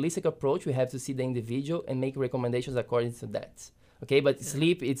the holistic approach. We have to see the individual and make recommendations according to that. Okay, but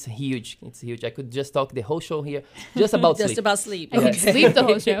sleep, it's huge. It's huge. I could just talk the whole show here just about Just sleep. about sleep. I could sleep the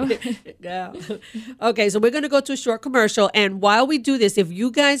whole show. Yeah. Okay, so we're going to go to a short commercial. And while we do this, if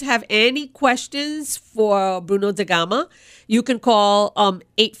you guys have any questions for Bruno de Gama, you can call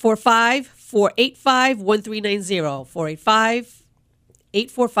 845-485-1390.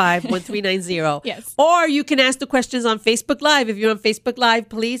 485-845-1390. Yes. Or you can ask the questions on Facebook Live. If you're on Facebook Live,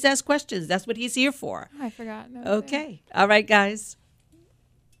 please ask questions. That's what he's here for. I forgot. No, Okay. All right, guys.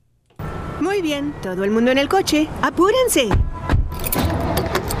 Muy bien, todo el mundo en el coche. ¡Apúrense!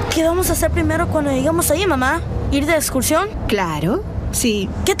 ¿Qué vamos a hacer primero cuando lleguemos ahí, mamá? ¿Ir de excursión? Claro, sí.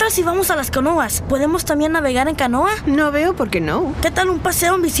 ¿Qué tal si vamos a las canoas? ¿Podemos también navegar en canoa? No veo por qué no. ¿Qué tal un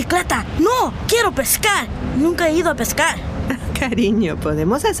paseo en bicicleta? ¡No! ¡Quiero pescar! Nunca he ido a pescar. Cariño,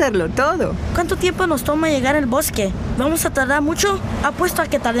 podemos hacerlo todo. ¿Cuánto tiempo nos toma llegar al bosque? ¿Vamos a tardar mucho? Apuesto a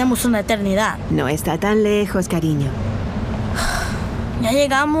que tardemos una eternidad. No está tan lejos, cariño. Ya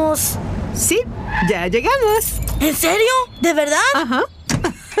llegamos. Sí, ya llegamos. ¿En serio? ¿De verdad? Ajá.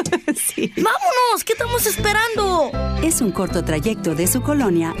 Sí. ¡Vámonos! ¿Qué estamos esperando? Es un corto trayecto de su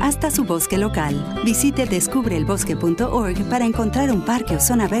colonia hasta su bosque local. Visite descubreelbosque.org para encontrar un parque o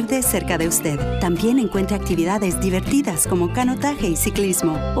zona verde cerca de usted. También encuentre actividades divertidas como canotaje y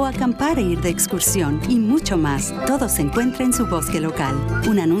ciclismo, o acampar e ir de excursión, y mucho más. Todo se encuentra en su bosque local.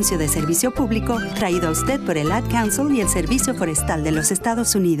 Un anuncio de servicio público traído a usted por el Ad Council y el Servicio Forestal de los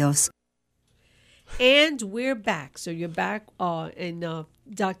Estados Unidos. And we're back. So you're back in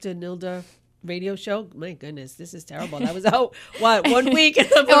Dr. Nilda radio show. My goodness, this is terrible. That was out, 1 week? And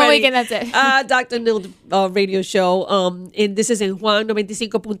I'm 1 already- week and that's it. Dr. Nilda radio show. And this is in Juan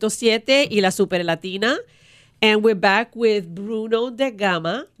 95.7 y la Super Latina. And we're back with Bruno de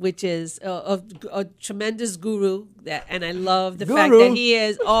Gama, which is a tremendous guru, and I love the fact that he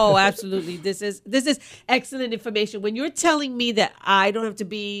is. Oh, absolutely! This is excellent information. When you're telling me that I don't have to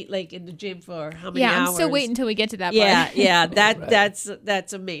be like in the gym for how many hours? I'm still waiting until we get to that Yeah, part. yeah,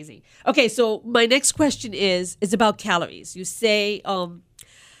 that's amazing. Okay, so my next question is about calories. You say,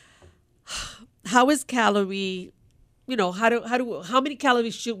 how is calorie? You know, how many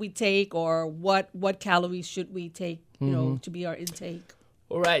calories should we take, or what calories should we take? You know, to be our intake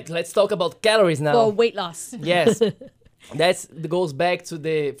All right, let's talk about calories now. for weight loss. Yes. That goes back to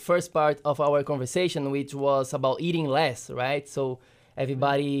the first part of our conversation, which was about eating less, right? So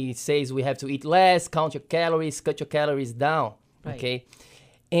everybody says we have to eat less, count your calories, cut your calories down, Right. okay?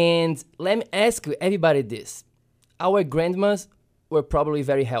 And let me ask everybody this. Our grandmas were probably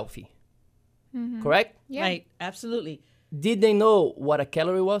very healthy, correct? Yeah. Right, absolutely. Did they know what a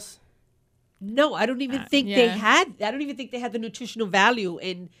calorie was? No, I don't even think they yeah. had. I don't even think they had the nutritional value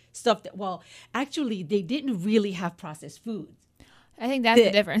and stuff. Well, actually, they didn't really have processed foods. I think that's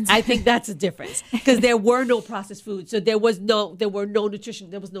the difference. I think that's the difference because there were no processed foods, so there was no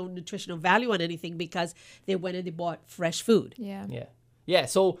nutritional value on anything because they went and they bought fresh food. yeah. Yeah,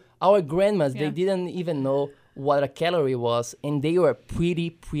 so our grandmas, Yeah. they didn't even know what a calorie was, and they were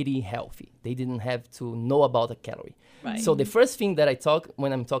pretty healthy. They didn't have to know about a calorie. Right. So the first thing that I talk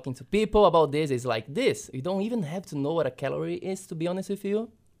when I'm talking to people about this is like this. You don't even have to know what a calorie is, to be honest with you.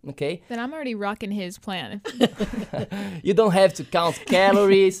 Okay? Then I'm already rocking his plan. You don't have to count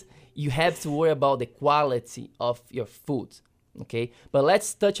calories. You have to worry about the quality of your food. Okay? But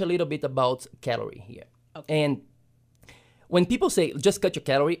let's touch a little bit about calorie here. Okay. And when people say just cut your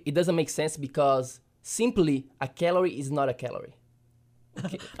calorie, it doesn't make sense because simply a calorie is not a calorie.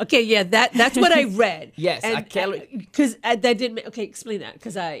 Okay, yeah, that's what I read. Yes, a calorie- Because that didn't. Okay, explain that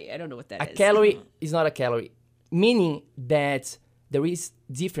because I don't know what that A is. calorie is not a calorie, meaning that there is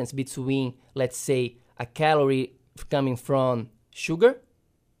difference between, let's say, a calorie coming from sugar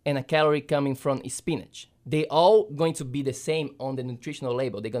and a calorie coming from spinach. They all going to be the same on the nutritional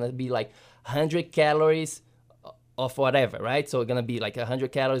label. They're gonna be like 100 calories of whatever, right? So it's gonna be like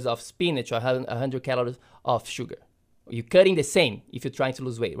 100 calories of spinach or 100 calories of sugar. You're cutting the same if you're trying to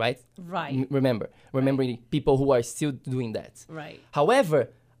lose weight, right? Right. Remembering people who are still doing that. Right. However,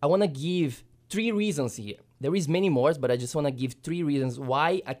 I want to give 3 reasons here. There is many more, but I just want to give 3 reasons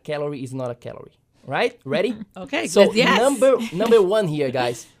why a calorie is not a calorie. Right? Ready? Okay, So yes. number 1 here,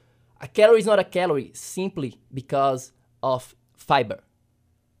 guys. A calorie is not a calorie simply because of fiber.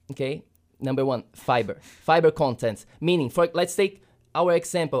 Okay? Number 1, fiber. Fiber content. Meaning, let's take our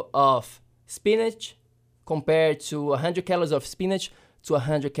example of spinach compared to 100 calories of spinach to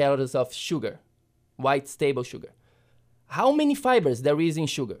 100 calories of sugar, white stable sugar. How many fibers there is in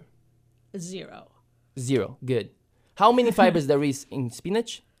sugar? 0. 0. Good. How many fibers there is in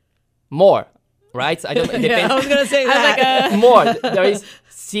spinach? More, right? I don't. It Yeah, I depends. was gonna say that. More. There is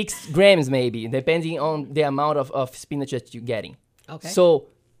 6 grams maybe, depending on the amount of spinach that you're getting. Okay. So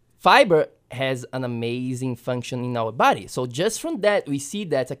fiber has an amazing function in our body. So just from that, we see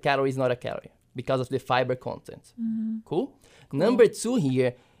that a calorie is not a calorie because of the fiber content. Cool? Number 2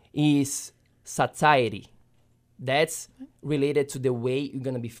 here is satiety. That's related to the way you're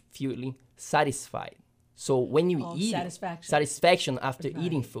going to be feeling satisfied. So when you eat, satisfaction after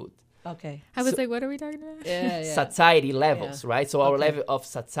eating food. Okay. I was like, what are we talking about? Satiety levels, right? So our level of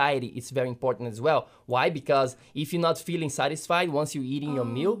satiety is very important as well. Why? Because if you're not feeling satisfied, once you're eating your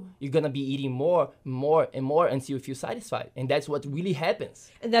meal, you're going to be eating more and more until you feel satisfied. And that's what really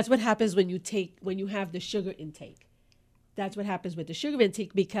happens. And that's what happens when you have the sugar intake. That's what happens with the sugar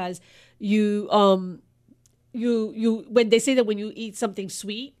intake, because you when they say that when you eat something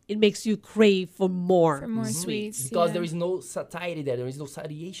sweet, it makes you crave for more sweets. Because there is no satiety there. There is no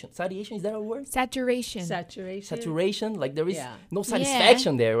satiation. Satiation, is that a word? Saturation. Saturation. Like there is no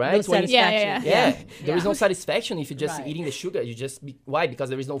satisfaction there, right? No satisfaction. There is no satisfaction if you're just eating the sugar. Why? Because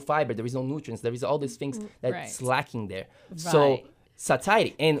there is no fiber. There is no nutrients. There is all these things that's lacking there. So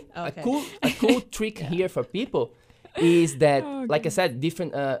satiety. And a cool trick here for people is that, like I said,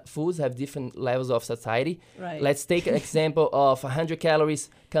 different foods have different levels of satiety. Right. Let's take an example of 100 calories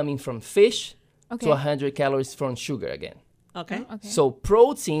coming from fish to 100 calories from sugar again. Okay. So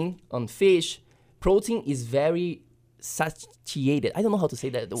protein on fish, protein is very satiated. I don't know how to say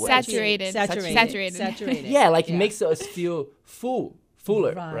that. The word. Saturated. Yeah, like it makes us feel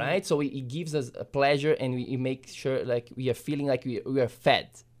fuller, right? So it gives us a pleasure, and we make sure like we are feeling like we are fed.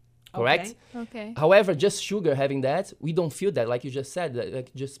 Correct? Okay. However, just sugar having that, we don't feel that, like you just said, like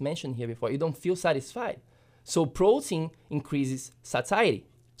you just mentioned here before. You don't feel satisfied. So protein increases satiety.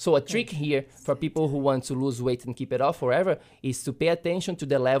 So a trick here for people who want to lose weight and keep it off forever is to pay attention to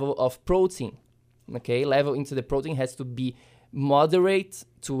the level of protein. Okay, level into the protein has to be moderate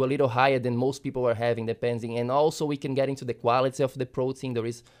to a little higher than most people are having, depending. And also we can get into the quality of the protein. There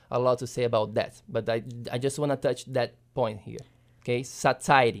is a lot to say about that. But I just want to touch that point here. Okay,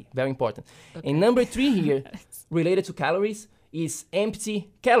 satiety, very important. And number 3 here, related to calories, is empty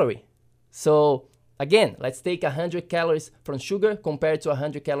calorie. So again, let's take 100 calories from sugar compared to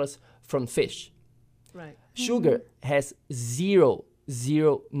 100 calories from fish. Right. Sugar has zero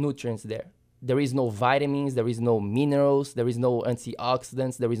nutrients there. There is no vitamins, there is no minerals, there is no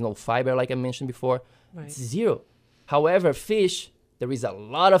antioxidants, there is no fiber, like I mentioned before. Right. It's zero. However, fish, there is a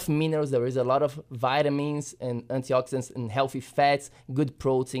lot of minerals, there is a lot of vitamins and antioxidants and healthy fats, good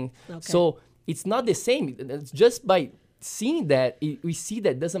protein. Okay. So it's not the same. It's just by seeing that, we see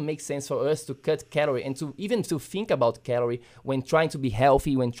that it doesn't make sense for us to cut calorie and to even to think about calorie when trying to be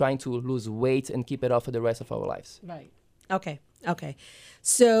healthy, when trying to lose weight and keep it off for the rest of our lives. Right. Okay.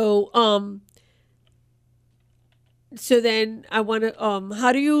 So, so then I want to,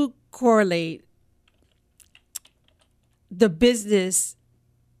 how do you correlate the business?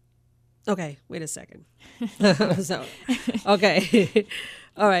 Okay, wait a second. So, okay.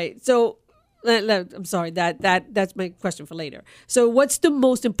 All right. So I'm sorry, that's my question for later. So what's the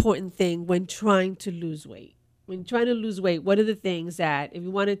most important thing when trying to lose weight? When trying to lose weight, what are the things that, if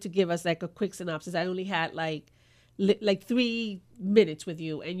you wanted to give us like a quick synopsis, I only had like 3 minutes with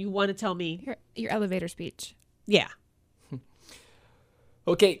you, and you want to tell me your elevator speech. Yeah.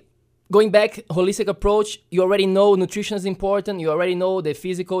 Okay, going back, holistic approach, you already know nutrition is important. You already know the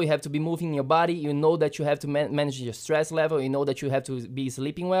physical, you have to be moving your body. You know that you have to manage your stress level. You know that you have to be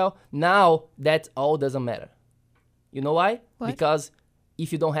sleeping well. Now, that all doesn't matter. You know why? What? Because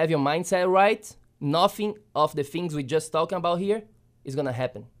if you don't have your mindset right, nothing of the things we just talking about here is going to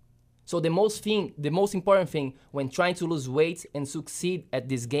happen. So the most important thing when trying to lose weight and succeed at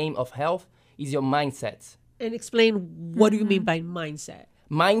this game of health is your mindset. And explain, what do you mean by mindset?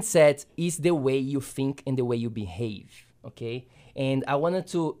 Mindset is the way you think and the way you behave, okay? And I wanted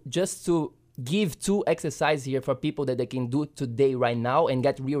to give 2 exercises here for people that they can do today, right now, and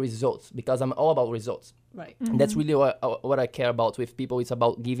get real results, because I'm all about results. Right. And that's really what I care about with people. It's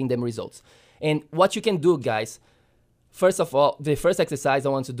about giving them results. And what you can do, guys, first of all, the first exercise I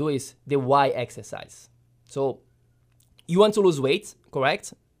want to do is the why exercise. So you want to lose weight,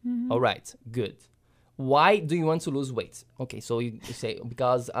 correct? All right, good. Why do you want to lose weight? Okay, so you say,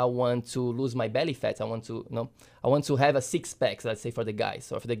 because I want to lose my belly fat. I want to have a 6-pack, let's say, for the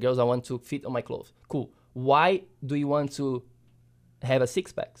guys. Or for the girls, I want to fit on my clothes. Cool. Why do you want to have a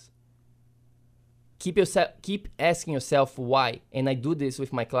 6-pack? Keep asking yourself why. And I do this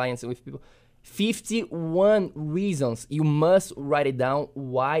with my clients and with people. 51 reasons. You must write it down.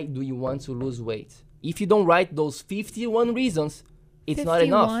 Why do you want to lose weight? If you don't write those 51 reasons, it's not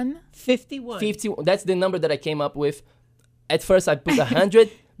enough. 51. 50. That's the number that I came up with. At first, I put 100,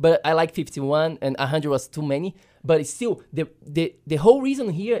 but I like 51 and 100 was too many. But it's still, the whole reason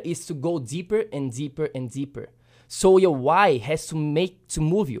here is to go deeper and deeper and deeper. So your why has to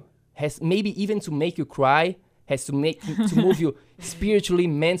move you, has maybe even to make you cry, has to move you spiritually,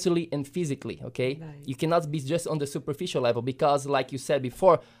 mentally, and physically, okay? Right. You cannot be just on the superficial level because, like you said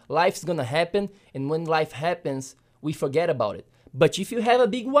before, life's gonna happen, and when life happens, we forget about it. But if you have a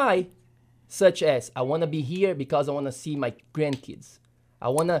big why, such as, I wanna be here because I wanna see my grandkids. I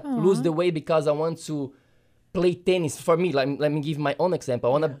wanna lose the weight because I want to play tennis. For me, let me give my own example.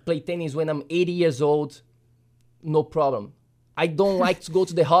 I wanna play tennis when I'm 80 years old, no problem. I don't like to go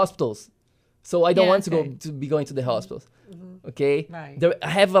to the hospitals. So I don't want to be going to the hospitals, okay? Right. I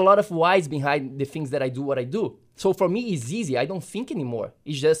have a lot of whys behind the things that I do, what I do. So for me, it's easy. I don't think anymore.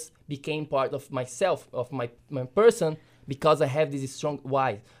 It just became part of myself, of my person, because I have this strong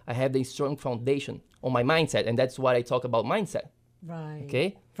why. I have this strong foundation on my mindset, and that's what I talk about mindset, Right.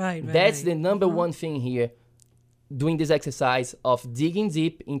 okay? Right. That's the number one thing here, doing this exercise of digging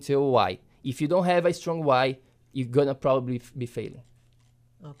deep into your why. If you don't have a strong why, you're gonna probably be failing.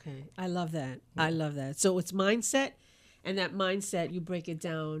 Okay. I love that. I love that. So it's mindset, and that mindset, you break it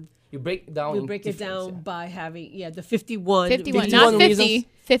down. You break it down. We in break it different- down by having, the 51. 51, 51 not 50. reasons.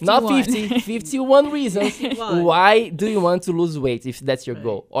 51. Not 50, 51 reasons 51. why do you want to lose weight if that's your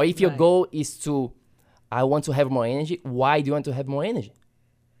goal. Or if your Right. goal is to, I want to have more energy, why do you want to have more energy?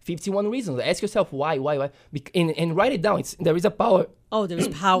 51 reasons. Ask yourself why. And write it down. There is a power. Oh, there's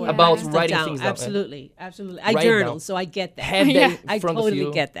power About Write it writing down. things down. Absolutely. Absolutely. I Write it journal, down. so I get that. Have that I in front of totally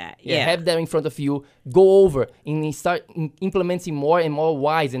you. get that. Yeah, have that in front of you. Go over and start implementing more and more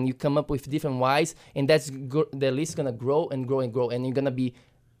whys, and you come up with different whys, and that's the list is gonna grow and grow and grow, and you're gonna be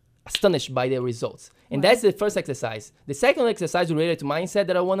astonished by the results. And that's the first exercise. The second exercise related to mindset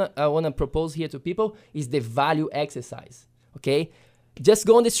that I wanna propose here to people is the value exercise. Okay, just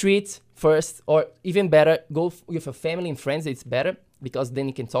go on the street first, or even better, go with a family and friends. It's better because then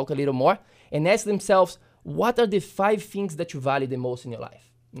you can talk a little more and ask themselves, what are the 5 things that you value the most in your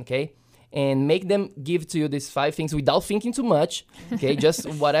life? Okay, and make them give to you these 5 things without thinking too much. Okay, just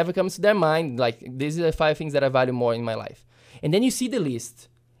whatever comes to their mind. Like, these are the 5 things that I value more in my life. And then you see the list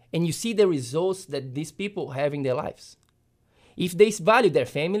and you see the results that these people have in their lives. If they value their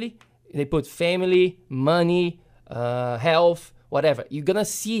family, they put family, money, health, whatever. You're gonna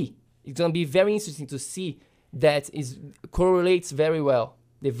see. It's gonna be very interesting to see that correlates very well,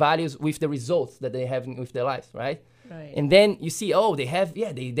 the values with the results that they have with their lives, right? Right. And then you see, they have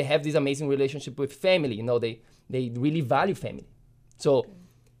this amazing relationship with family. You know, they really value family. So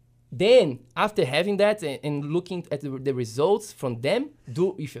then after having that and looking at the results from them,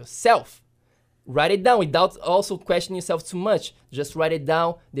 do it yourself. Write it down without also questioning yourself too much. Just write it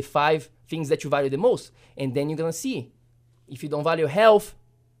down, the 5 things that you value the most. And then you're gonna see, if you don't value health,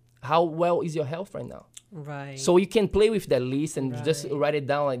 how well is your health right now? Right. So you can play with that list and just write it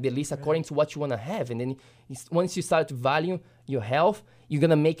down, like the list according to what you want to have. And then once you start to value your health, you're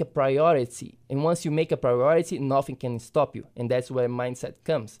going to make a priority. And once you make a priority, nothing can stop you. And that's where mindset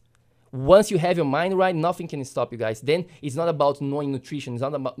comes. Once you have your mind right, nothing can stop you, guys. Then it's not about knowing nutrition. It's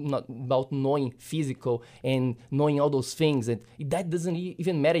not about knowing physical and knowing all those things. And that doesn't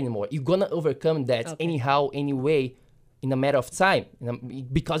even matter anymore. You're going to overcome that anyhow, anyway, in a matter of time,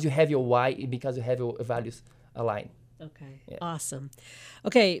 because you have your why, because you have your values aligned. Okay. Yeah. Awesome.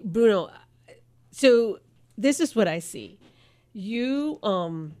 Okay, Bruno. So this is what I see. You,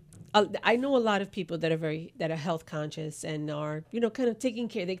 I know a lot of people that are health conscious and are, kind of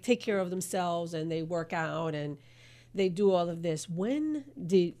they take care of themselves and they work out and they do all of this. When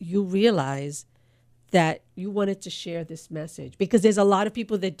did you realize that you wanted to share this message? Because there's a lot of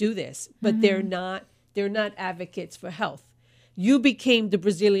people that do this, but they're not advocates for health. You became the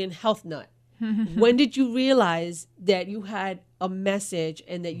Brazilian health nut. When did you realize that you had a message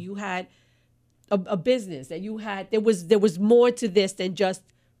and that you had a business, that you had there was more to this than just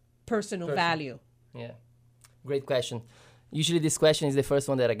personal value? Yeah, great question. Usually this question is the first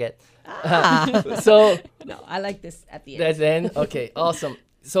one that I get. So No, I like this at the end. that's the end. Okay, awesome.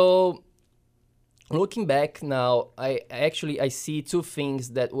 So looking back now, I see 2 things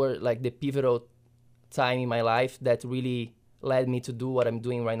that were like the pivotal time in my life that really led me to do what I'm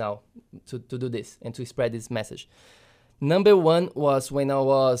doing right now, to do this and to spread this message. Number 1 was when I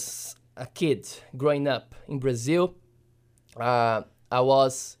was a kid growing up in Brazil. I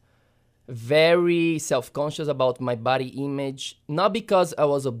was very self-conscious about my body image, not because I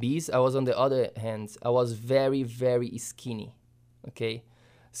was obese. I was, on the other hand, I was very, very skinny. Okay,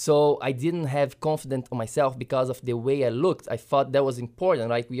 So I didn't have confidence on myself because of the way I looked. I thought that was important.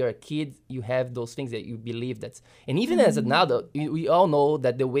 Like we are a kid, you have those things that you believe that. And even as an adult, we all know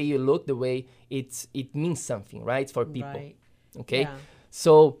that the way you look, the way it means something, right, for people. Right. Okay, Yeah.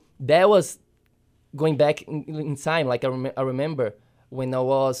 so that was going back in time. Like I remember when I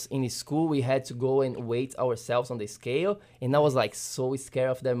was in school, we had to go and weight ourselves on the scale, and I was like so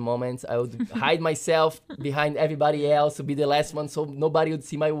scared of that moment. I would hide myself behind everybody else to be the last one, so nobody would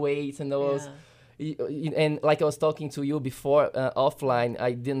see my weight. And I was, and like I was talking to you before offline,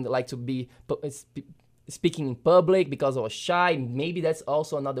 I didn't like to be speaking in public because I was shy. Maybe that's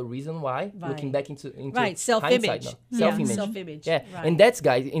also another reason why. Right. Looking back into Right, self-image. hindsight now. Self-image. Self-image. Yeah, Right. and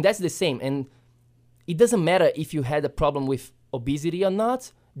that's the same. And it doesn't matter if you had a problem with obesity or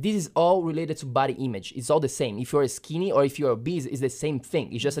not. This is all related to body image. It's all the same. If you're skinny or if you're obese, it's the same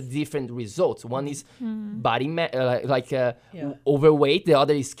thing. It's just a different result. One is body overweight, the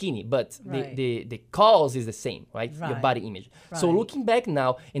other is skinny, but Right. the cause is the same, right? Your Right. body image. So Right. looking back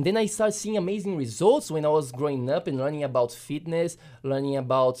now, and then I started seeing amazing results when I was growing up and learning about fitness, learning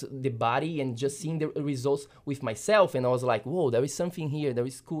about the body, and just seeing the results with myself. And I was like, whoa, there is something here. There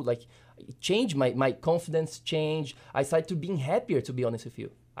is cool. Like, it changed my confidence changed. I started being happier, to be honest with you.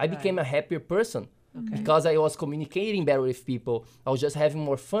 I became a happier person because I was communicating better with people. I was just having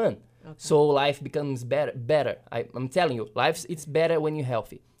more fun. So life becomes better. I'm telling you, it's better when you're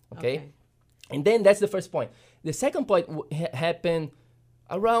healthy. Okay? And then that's the first point. The second point happened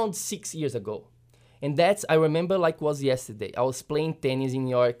around 6 years ago. And that's, I remember like was yesterday. I was playing tennis in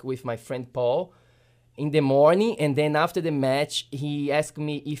New York with my friend Paul in the morning. And then after the match, he asked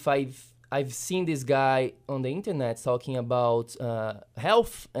me if I've seen this guy on the internet talking about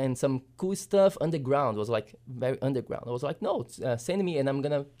health and some cool stuff underground. It was like very underground. I was like, no, send me and I'm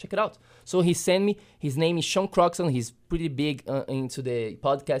going to check it out. So he sent me. His name is Sean Croxton. He's pretty big into the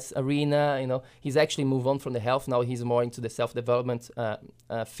podcast arena. You know, he's actually moved on from the health. Now he's more into the self-development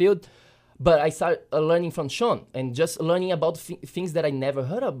field. But I started learning from Sean and just learning about things that I never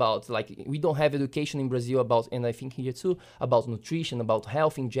heard about. Like, we don't have education in Brazil about, and I think here too, about nutrition, about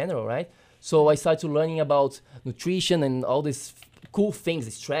health in general, right? So I started learning about nutrition and all these cool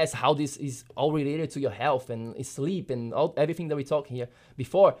things, stress, how this is all related to your health and sleep and everything that we talked here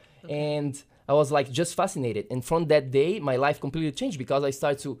before. And I was like just fascinated. And from that day, my life completely changed because I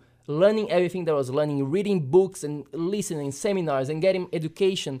started to learning everything that I was learning, reading books and listening seminars and getting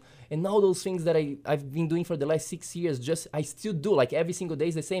education and all those things that I've been doing for the last 6 years. I still do, like every single day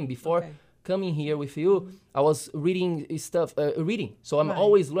is the same. Before coming here with you, I was reading stuff, So I'm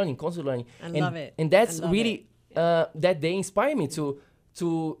always learning, constantly learning. I love it. And that's really, that day inspired me to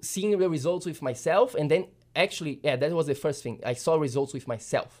seeing the results with myself. And then actually, that was the first thing. I saw results with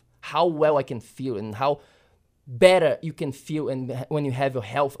myself, how well I can feel and how better you can feel and when you have your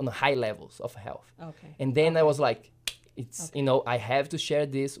health on the high levels of health. And then I was like, I have to share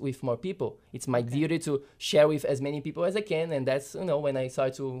this with more people. It's my duty to share with as many people as I can. And that's, when I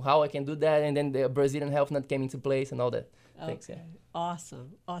started to how I can do that. And then the Brazilian Health Nut came into place and all that. Thanks. Yeah.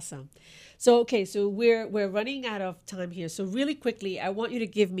 Awesome. So we're running out of time here. So really quickly, I want you to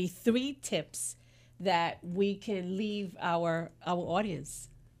give me 3 tips that we can leave our audience.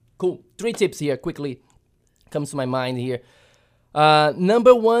 Cool. 3 tips here quickly comes to my mind here.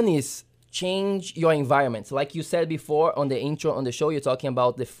 Number 1 is change your environment. Like you said before on the intro on the show, you're talking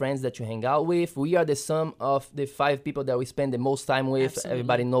about the friends that you hang out with. We are the sum of the 5 people that we spend the most time with. Absolutely.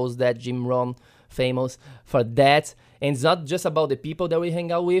 Everybody knows that. Jim Rohn, famous for that. And it's not just about the people that we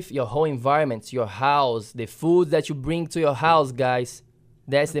hang out with, your whole environment, your house, the food that you bring to your house, guys.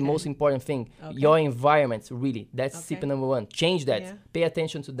 That's the most important thing. Your environment, really. That's tip number 1. Change that. Yeah. Pay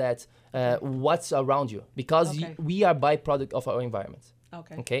attention to that. What's around you. Because we are byproduct of our environment.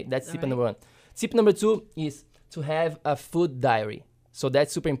 Okay? That's tip number 1. Tip number 2 is to have a food diary. So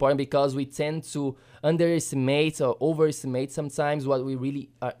that's super important because we tend to underestimate or overestimate sometimes what we really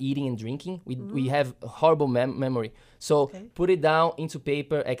are eating and drinking. We have a horrible memory. So put it down into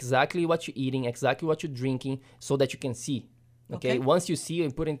paper, exactly what you're eating, exactly what you're drinking, so that you can see. Okay? Once you see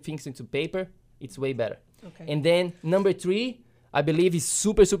and putting things into paper, it's way better. And then number 3, I believe is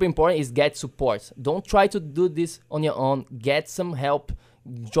super, super important, is get support. Don't try to do this on your own. Get some help.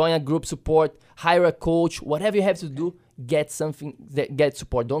 Join a group support. Hire a coach. Whatever you have to do, get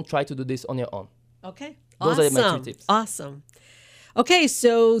support. Don't try to do this on your own. Okay. Those are my 3 tips. Awesome. Okay,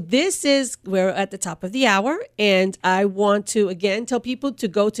 so we're at the top of the hour, and I want to, again, tell people to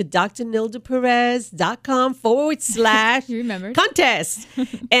go to drnildaperez.com/contest.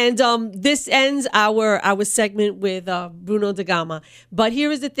 And this ends our segment with Bruno da Gama. But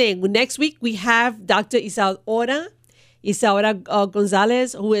here is the thing. Next week, we have Dr. Isao Ora. Isaura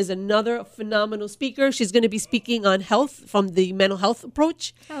Gonzalez, who is another phenomenal speaker. She's going to be speaking on health from the mental health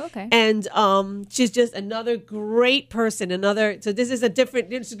approach. Oh, okay. And she's just another great person. So this is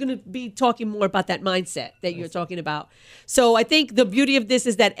she's going to be talking more about that mindset that you're talking about. So I think the beauty of this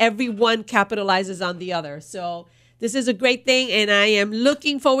is that everyone capitalizes on the other. So this is a great thing. And I am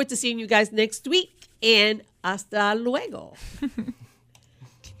looking forward to seeing you guys next week. And hasta luego.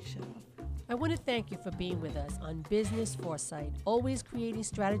 I want to thank you for being with us on Business Foresight, always creating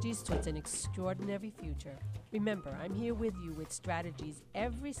strategies towards an extraordinary future. Remember, I'm here with you with strategies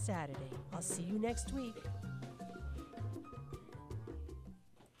every Saturday. I'll see you next week.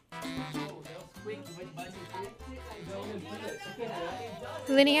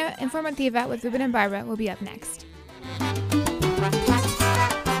 Línea Informativa with Ruben and Barbara will be up next.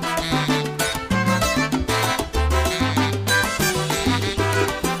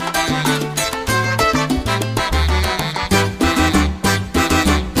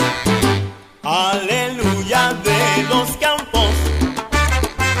 Aleluya de los campos,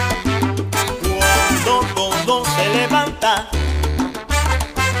 cuando todo se levanta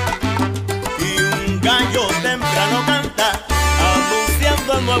y un gallo temprano canta,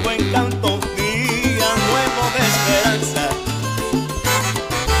 anunciando el nuevo encanto, día nuevo de esperanza.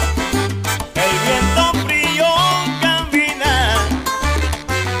 El viento frío camina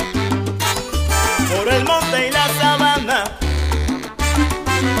por el monte y la sabana,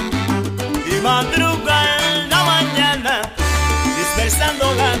 madruga en la mañana,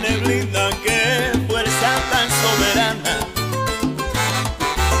 dispersando la neblina. Qué fuerza tan soberana,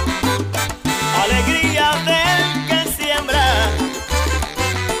 alegría del que siembra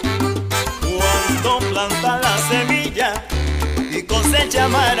cuando planta la semilla y cosecha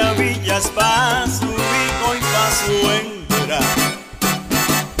maravillas para su hijo y para su hembra.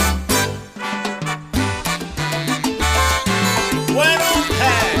 Bueno,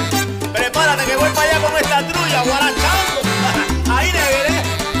 prepárate que voy para allá con esta trulla, guarachando. Ahí neveré.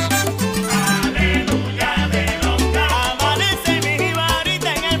 Aleluya de los campos. Amanece mi jibarita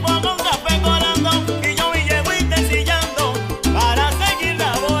en el fuego, un café colando, y yo mi yeguita ensillando para seguir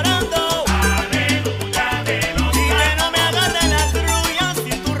laborando. Aleluya de los campos. Y que no me hagas de la trulla,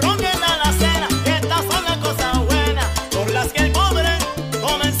 si tu ron en la alacena, estas son las cosas buenas por las que el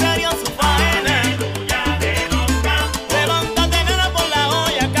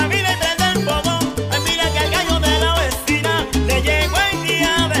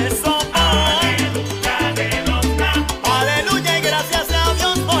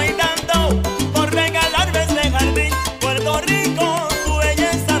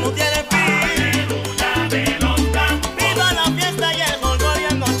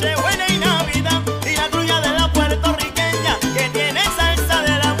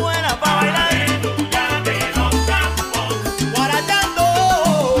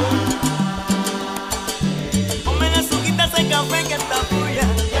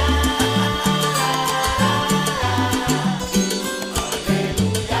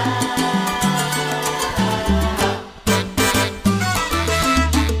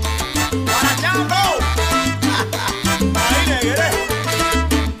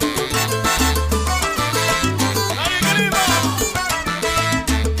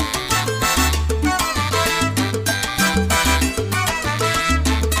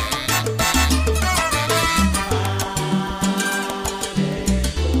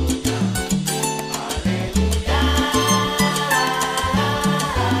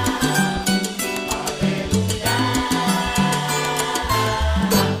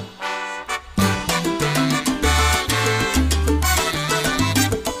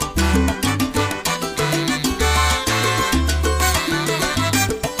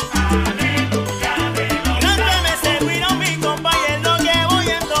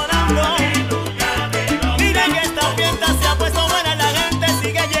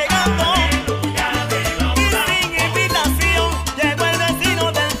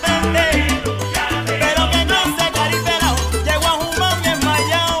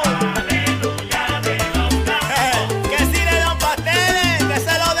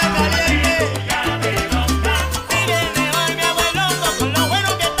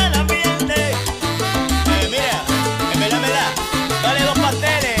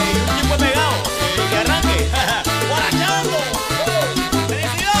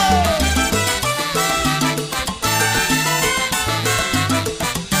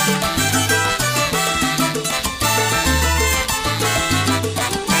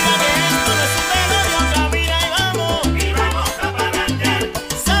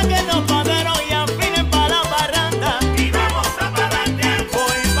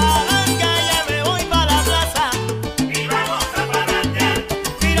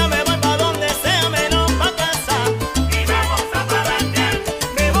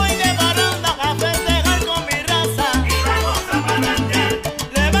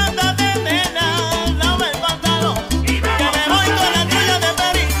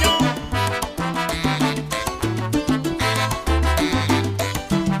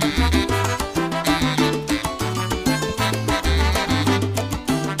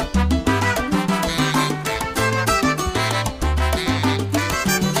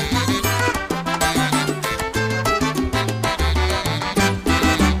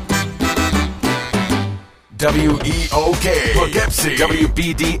WEOK, Poughkeepsie,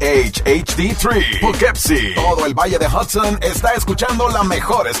 WPDH HD3, Poughkeepsie. Todo el Valle de Hudson está escuchando la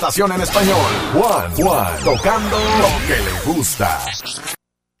mejor estación en español. Juan, tocando lo que le gusta.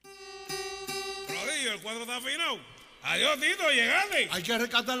 Rodillo, el cuadro está afinado. Adiós, Tito, llegaste. Hay que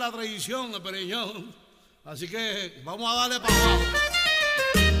rescatar la tradición, Periñón. Así que vamos a darle para abajo.